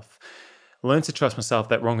myself. Learn to trust myself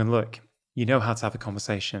that, wrong and look, you know how to have a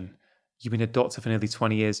conversation. You've been a doctor for nearly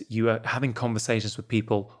 20 years. You are having conversations with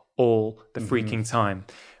people all the freaking time,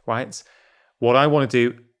 right? What I want to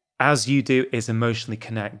do, as you do, is emotionally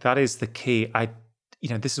connect. That is the key.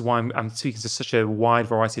 This is why I'm speaking to such a wide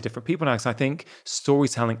variety of different people now, because I think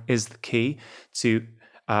storytelling is the key to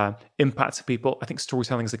impact people. I think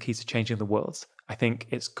storytelling is the key to changing the world. I think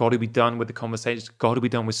it's got to be done with the conversation. It's got to be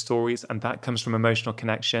done with stories, and that comes from emotional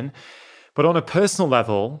connection. But on a personal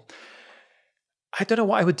level, I don't know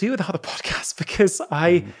what I would do without the podcast, because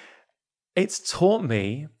it's taught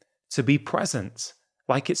me to be present.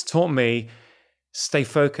 Like, it's taught me stay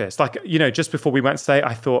focused. Like, just before we went today,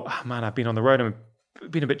 I thought, oh man, I've been on the road and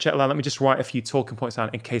I've been a bit jet lagged. Let me just write a few talking points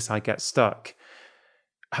down in case I get stuck.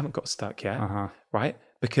 I haven't got stuck yet, right?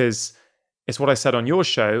 Because it's what I said on your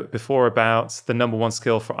show before about the number one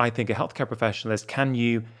skill for, I think, a healthcare professional is, can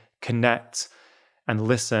you connect and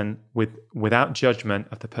listen without judgment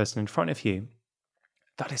of the person in front of you?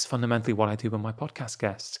 That is fundamentally what I do with my podcast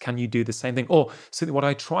guests. Can you do the same thing? Or certainly what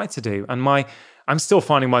I try to do. And I'm still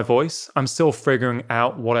finding my voice. I'm still figuring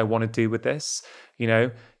out what I want to do with this.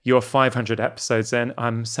 You're 500 episodes in,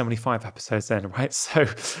 I'm 75 episodes in, right? So,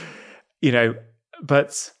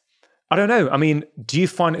 but I don't know. I mean, do you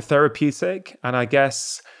find it therapeutic? And I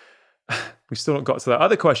guess we've still not got to that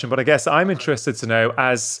other question, but I guess I'm interested to know,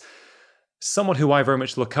 as someone who I very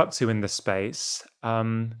much look up to in this space,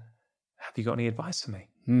 have you got any advice for me?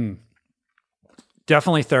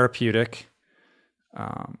 Definitely therapeutic.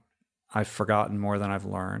 I've forgotten more than I've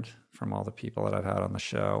learned from all the people that I've had on the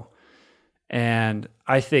show. And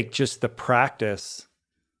I think just the practice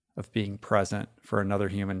of being present for another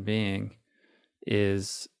human being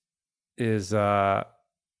is an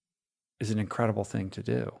incredible thing to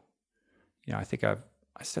do. I think I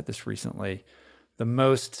said this recently. The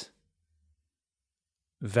most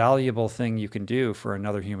valuable thing you can do for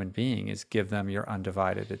another human being is give them your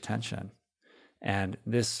undivided attention. And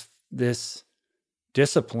this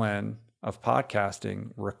discipline of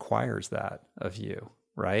podcasting requires that of you,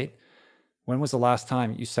 right? When was the last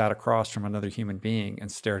time you sat across from another human being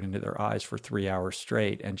and stared into their eyes for 3 hours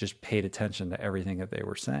straight and just paid attention to everything that they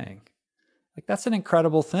were saying? Like, that's an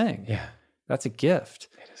incredible thing. Yeah. That's a gift.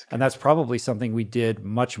 And that's probably something we did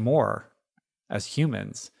much more as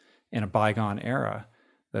humans in a bygone era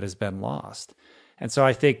that has been lost. And so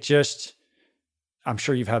I think I'm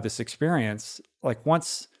sure you've had this experience, like,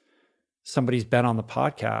 once somebody's been on the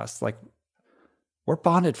podcast, like, we're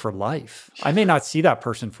bonded for life. I may not see that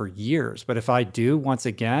person for years, but if I do once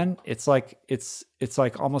again, it's like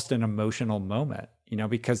almost an emotional moment,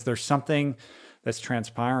 because there's something that's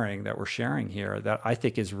transpiring that we're sharing here that I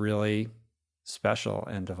think is really special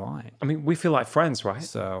and divine. I mean, we feel like friends, right?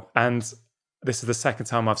 So, and this is the second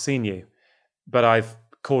time I've seen you, but I've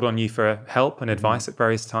called on you for help and advice at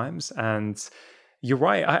various times. And you're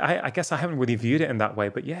right. I guess I haven't really viewed it in that way,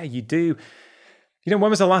 but yeah, you do. When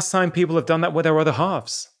was the last time people have done that with their other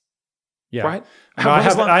halves? Yeah. Right? No, I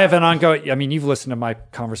have an ongoing, I mean, you've listened to my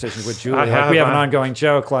conversations with Julie. We have an ongoing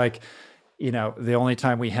joke, like, the only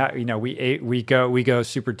time we have, we go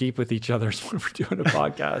super deep with each other is when we're doing a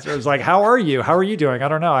podcast. Or it's like, how are you? How are you doing? I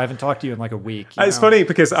don't know. I haven't talked to you in like a week. It's funny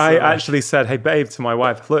because I actually said, hey, babe, to my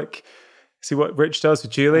wife, look, see what Rich does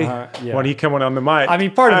with Julie? Why don't you come on the mic? I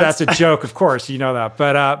mean, part of that's a joke, of course, you know that.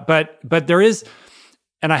 But there is,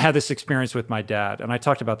 and I had this experience with my dad, and I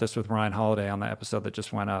talked about this with Ryan Holiday on the episode that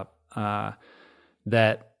just went up,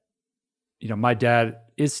 that, my dad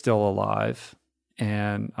is still alive,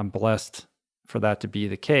 and I'm blessed for that to be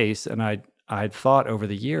the case. And I'd thought over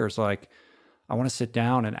the years, like, I want to sit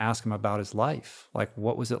down and ask him about his life. Like,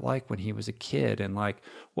 what was it like when he was a kid? And like,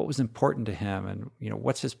 what was important to him? And,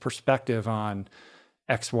 what's his perspective on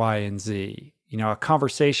X, Y, and Z? A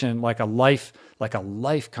conversation, like a life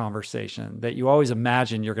conversation that you always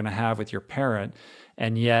imagine you're going to have with your parent.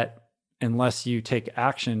 And yet, unless you take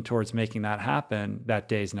action towards making that happen, that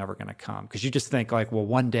day's never going to come. Because you just think like, well,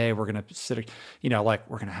 one day we're going to sit, like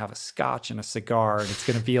we're going to have a scotch and a cigar and it's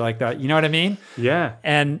going to be like that. You know what I mean? Yeah.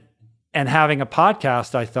 And having a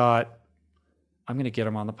podcast, I thought, I'm going to get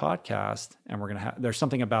him on the podcast, and we're going to there's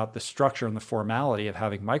something about the structure and the formality of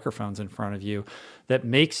having microphones in front of you that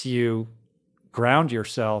makes you ground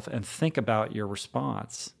yourself and think about your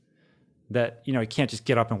response. That, you can't just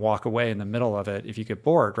get up and walk away in the middle of it if you get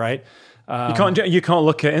bored, right? You can't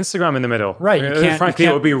look at Instagram in the middle. Right. Frankly,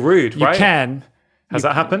 it would be rude, right? You can. Has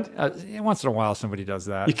that happened? Once in a while, somebody does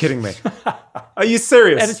that. You're kidding me. Are you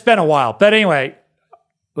serious? And it's been a while. But anyway,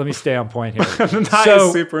 let me stay on point here. That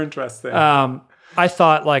is super interesting. I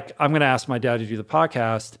thought, like, I'm going to ask my dad to do the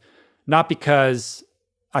podcast, not because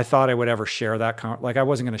I thought I would ever share that. I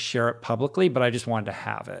wasn't going to share it publicly, but I just wanted to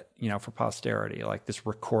have it, for posterity, like this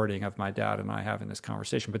recording of my dad and I having this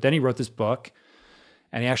conversation. But then he wrote this book,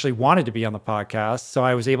 and he actually wanted to be on the podcast. So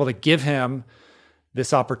I was able to give him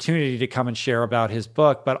this opportunity to come and share about his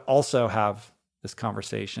book, but also have this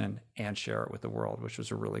conversation and share it with the world, which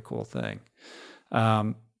was a really cool thing.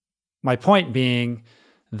 My point being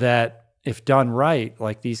that if done right,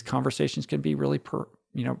 like, these conversations can be really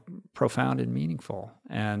profound and meaningful.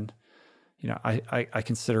 And, I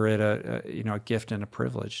consider it a gift and a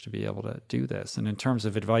privilege to be able to do this. And in terms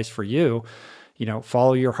of advice for you,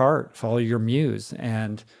 follow your heart, follow your muse,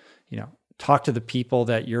 and, talk to the people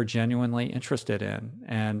that you're genuinely interested in,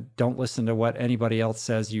 and don't listen to what anybody else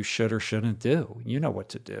says you should or shouldn't do. You know what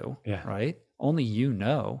to do, right? Only you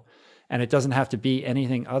know. And it doesn't have to be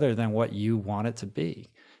anything other than what you want it to be.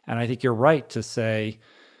 And I think you're right to say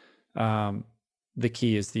the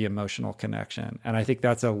key is the emotional connection. And I think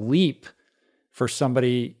that's a leap for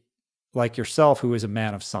somebody like yourself who is a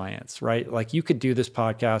man of science, right? Like you could do this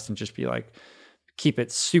podcast and just be like, keep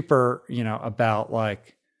it super, about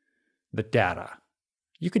like the data.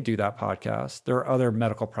 You could do that podcast. There are other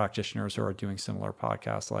medical practitioners who are doing similar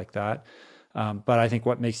podcasts like that. But I think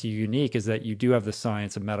what makes you unique is that you do have the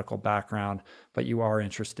science and medical background, but you are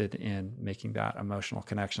interested in making that emotional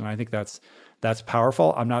connection. And I think that's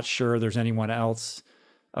powerful. I'm not sure there's anyone else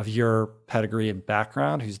of your pedigree and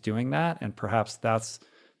background who's doing that. And perhaps that's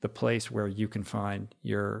the place where you can find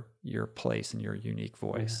your place and your unique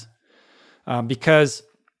voice. Because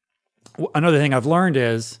another thing I've learned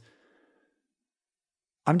is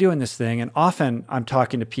I'm doing this thing, and often I'm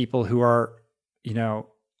talking to people who are,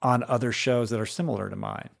 on other shows that are similar to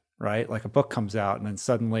mine, right? Like a book comes out and then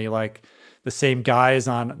suddenly like the same guy is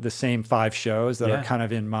on the same 5 shows that are kind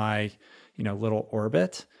of in my, little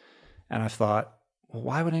orbit. And I thought, well,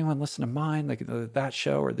 why would anyone listen to mine? Like that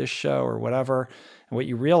show or this show or whatever. And what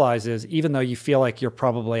you realize is even though you feel like you're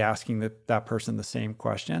probably asking that person the same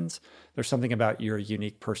questions, there's something about your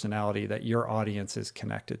unique personality that your audience is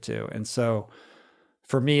connected to. And so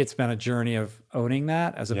for me, it's been a journey of owning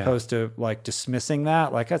that as opposed to like dismissing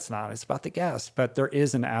that. Like it's about the guest, but there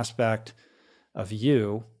is an aspect of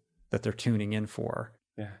you that they're tuning in for.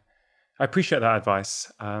 Yeah. I appreciate that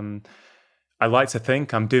advice. I like to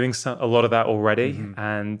think I'm doing a lot of that already,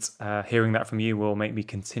 and hearing that from you will make me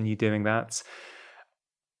continue doing that.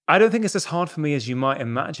 I don't think it's as hard for me as you might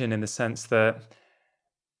imagine, in the sense that,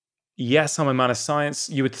 yes, I'm a man of science.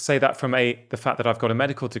 You would say that from the fact that I've got a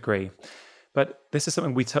medical degree. But this is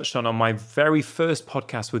something we touched on my very first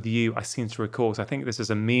podcast with you, I seem to recall. So I think this is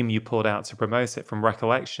a meme you pulled out to promote it from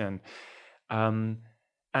recollection. And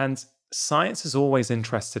science has always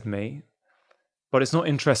interested me, but it's not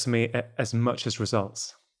interested me as much as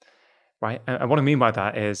results, right? And what I mean by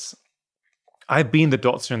that is I've been the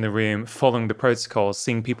doctor in the room following the protocols,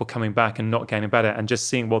 seeing people coming back and not getting better, and just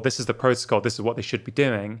seeing, well, this is the protocol, this is what they should be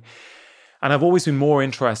doing. And I've always been more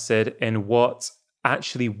interested in what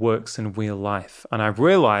actually works in real life. And I've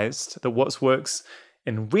realized that what works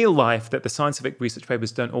in real life that the scientific research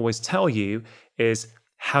papers don't always tell you is,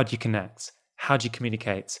 how do you connect? How do you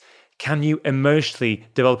communicate? Can you emotionally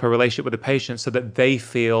develop a relationship with the patient so that they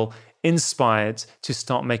feel inspired to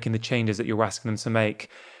start making the changes that you're asking them to make?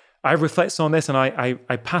 I reflect on this, and I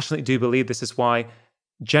passionately do believe this is why,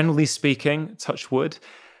 generally speaking, touch wood,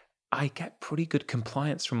 I get pretty good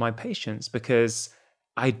compliance from my patients, because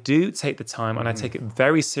I do take the time and I take it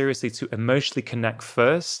very seriously to emotionally connect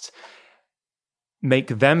first, make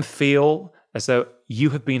them feel as though you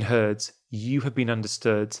have been heard, you have been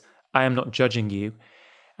understood, I am not judging you.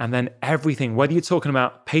 And then everything, whether you're talking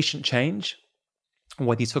about patient change, or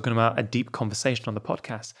whether you're talking about a deep conversation on the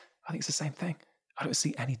podcast, I think it's the same thing. I don't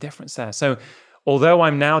see any difference there. So although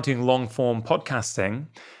I'm now doing long form podcasting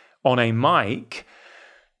on a mic,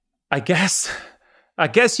 I guess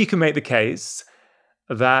you can make the case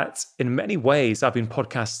that in many ways I've been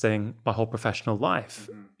podcasting my whole professional life.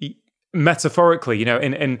 Metaphorically,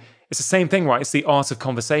 and it's the same thing, right? It's the art of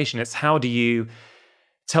conversation. It's how do you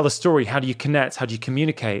tell a story? How do you connect? How do you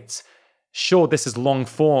communicate? Sure, this is long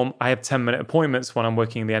form. I have 10-minute appointments when I'm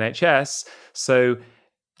working in the NHS. So do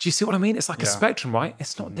you see what I mean? It's like a spectrum, right?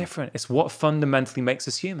 It's not different. It's what fundamentally makes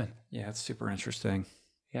us human. Yeah, it's super interesting.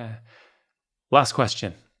 Yeah. Last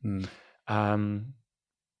question.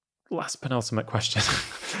 Last penultimate question.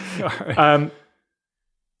 All right.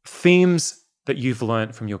 Themes that you've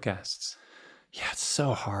learned from your guests. Yeah, it's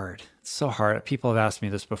so hard. It's so hard. People have asked me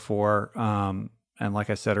this before. And like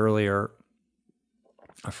I said earlier,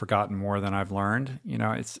 I've forgotten more than I've learned.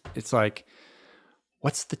 It's like,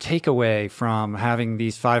 what's the takeaway from having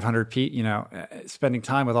these 500 people, spending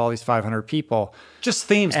time with all these 500 people? Just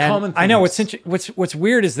themes, common themes. I know what's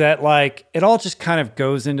weird is that like, it all just kind of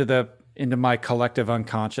goes into my collective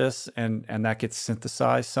unconscious, and that gets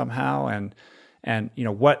synthesized somehow. And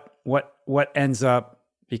what ends up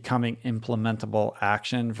becoming implementable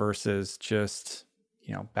action versus just,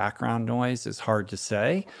 background noise is hard to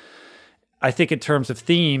say. I think in terms of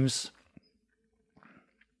themes,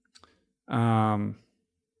 God,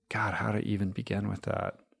 how to even begin with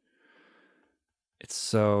that? It's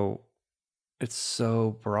so it's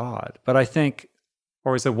so broad. But I think,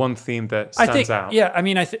 or is there one theme that stands out? yeah, I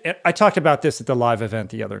mean, I talked about this at the live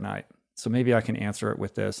event the other night, so maybe I can answer it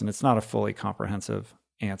with this. And it's not a fully comprehensive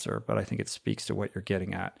answer, but I think it speaks to what you're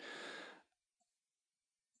getting at.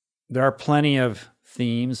 There are plenty of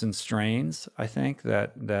themes and strains, I think,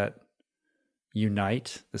 that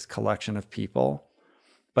unite this collection of people.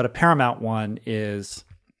 But a paramount one is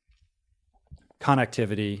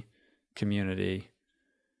connectivity, community,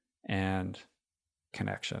 and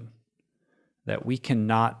connection. That we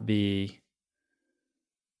cannot be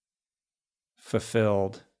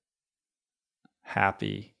fulfilled,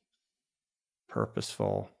 happy,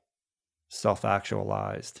 purposeful,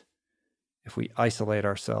 self-actualized if we isolate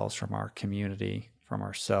ourselves from our community, from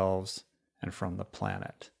ourselves, and from the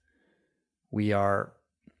planet. We are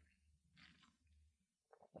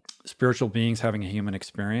spiritual beings having a human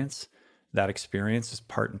experience. That experience is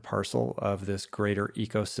part and parcel of this greater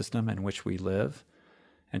ecosystem in which we live.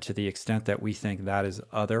 And to the extent that we think that is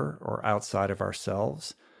other or outside of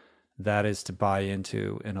ourselves, that is to buy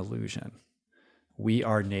into an illusion. We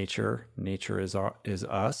are nature. Nature is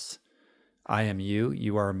us. I am you.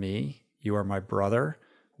 You are me. You are my brother.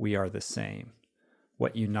 We are the same.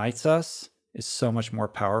 What unites us is so much more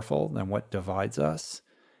powerful than what divides us.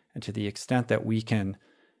 And to the extent that we can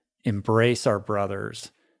embrace our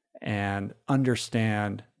brothers and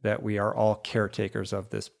understand that we are all caretakers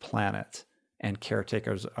of this planet and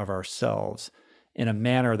caretakers of ourselves in a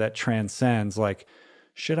manner that transcends, like,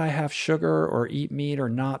 should I have sugar or eat meat or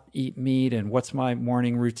not eat meat? And what's my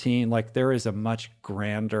morning routine? Like, there is a much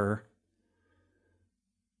grander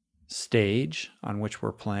stage on which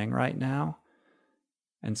we're playing right now.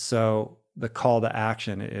 And so the call to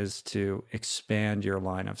action is to expand your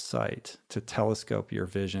line of sight, to telescope your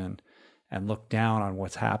vision and look down on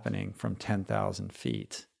what's happening from 10,000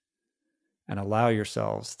 feet and allow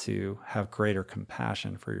yourselves to have greater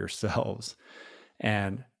compassion for yourselves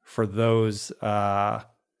and for those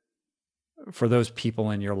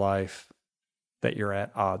people in your life that you're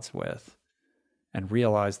at odds with, and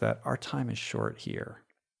realize that our time is short here.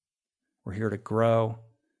 We're here to grow,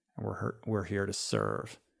 and we're here to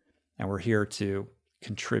serve, and we're here to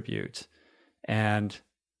contribute and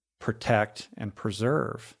protect and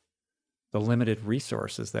preserve the limited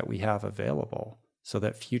resources that we have available so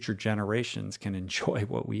that future generations can enjoy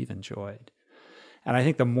what we've enjoyed. And I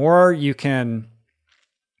think the more you can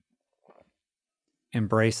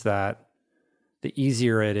embrace that, the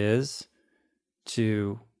easier it is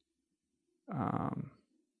to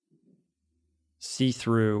see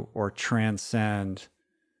through or transcend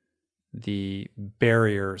the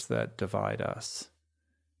barriers that divide us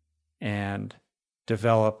and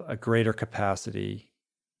develop a greater capacity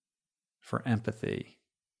for empathy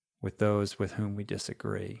with those with whom we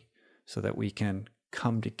disagree, so that we can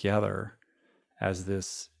come together as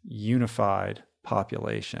this unified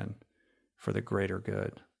population for the greater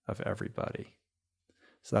good of everybody.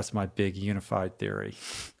 So that's my big unified theory.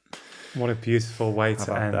 What a beautiful way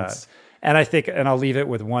to end that. And I think, and I'll leave it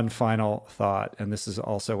with one final thought, and this is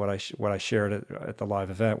also what I shared at the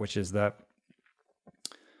live event, which is that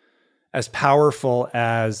as powerful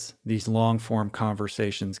as these long form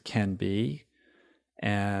conversations can be,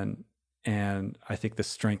 and I think the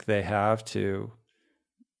strength they have to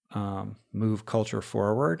move culture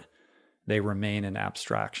forward, they remain an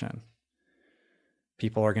abstraction.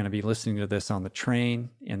 People are going to be listening to this on the train,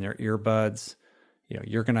 in their earbuds. You know,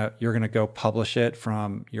 you're gonna go publish it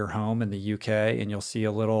from your home in the UK, and you'll see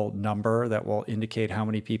a little number that will indicate how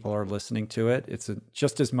many people are listening to it. It's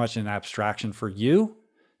just as much an abstraction for you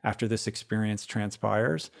after this experience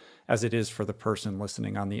transpires as it is for the person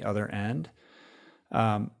listening on the other end.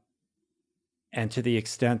 And to the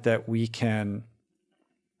extent that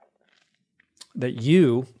that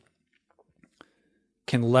you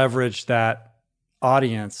can leverage that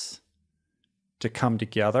audience to come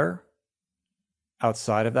together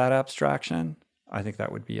outside of that abstraction, I think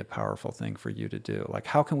that would be a powerful thing for you to do. Like,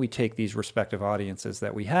 how can we take these respective audiences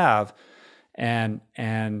that we have and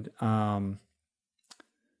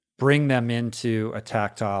bring them into a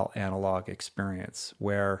tactile analog experience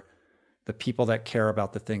where the people that care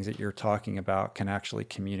about the things that you're talking about can actually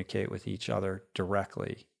communicate with each other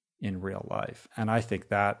directly in real life. And I think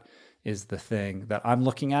that is the thing that I'm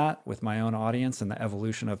looking at with my own audience and the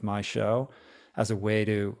evolution of my show as a way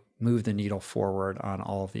to move the needle forward on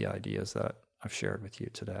all of the ideas that I've shared with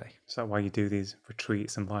you today. Is that why you do these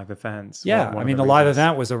retreats and live events? Yeah, I mean, the live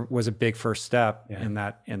event was a big first step in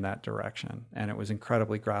that direction, and it was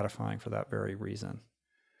incredibly gratifying for that very reason.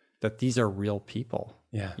 That these are real people.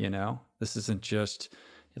 Yeah, you know, this isn't just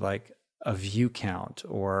like a view count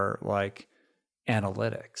or like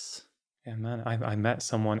analytics. Yeah, man. I met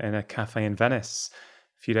someone in a cafe in Venice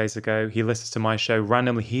a few days ago. He listens to my show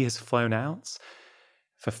randomly. He has flown out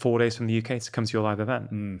for 4 days from the UK to come to your live event.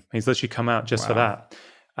 He's literally come out just for that.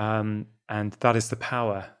 And that is the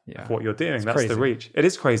power of what you're doing. That's the reach. It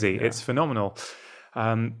is crazy. Yeah. It's phenomenal.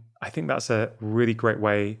 I think that's a really great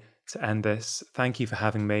way to end this. Thank you for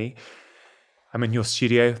having me. I'm in your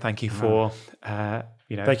studio. Thank you for,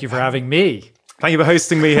 Thank you for having me. Thank you for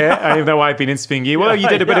hosting me here, even though I've been interviewing you. Well, you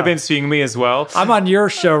did a bit of interviewing me as well. I'm on your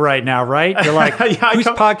show right now, right? You're like, whose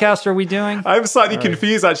podcast are we doing? I'm slightly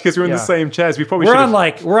confused, actually, because we're in the same chairs. We're on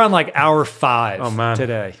like hour 5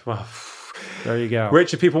 today. Well, there you go.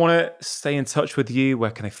 Rich, if people want to stay in touch with you,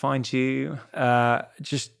 where can they find you?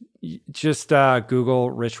 Just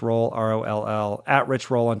Google Rich Roll, ROLL, at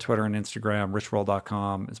Rich Roll on Twitter and Instagram.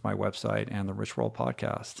 richroll.com is my website, and the Rich Roll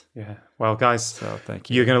podcast. Yeah. Well, guys, so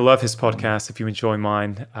thank you. You're going to love his podcast if you enjoy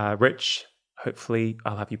mine. Rich, hopefully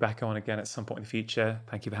I'll have you back on again at some point in the future.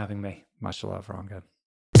 Thank you for having me. Much love, Ron. Good.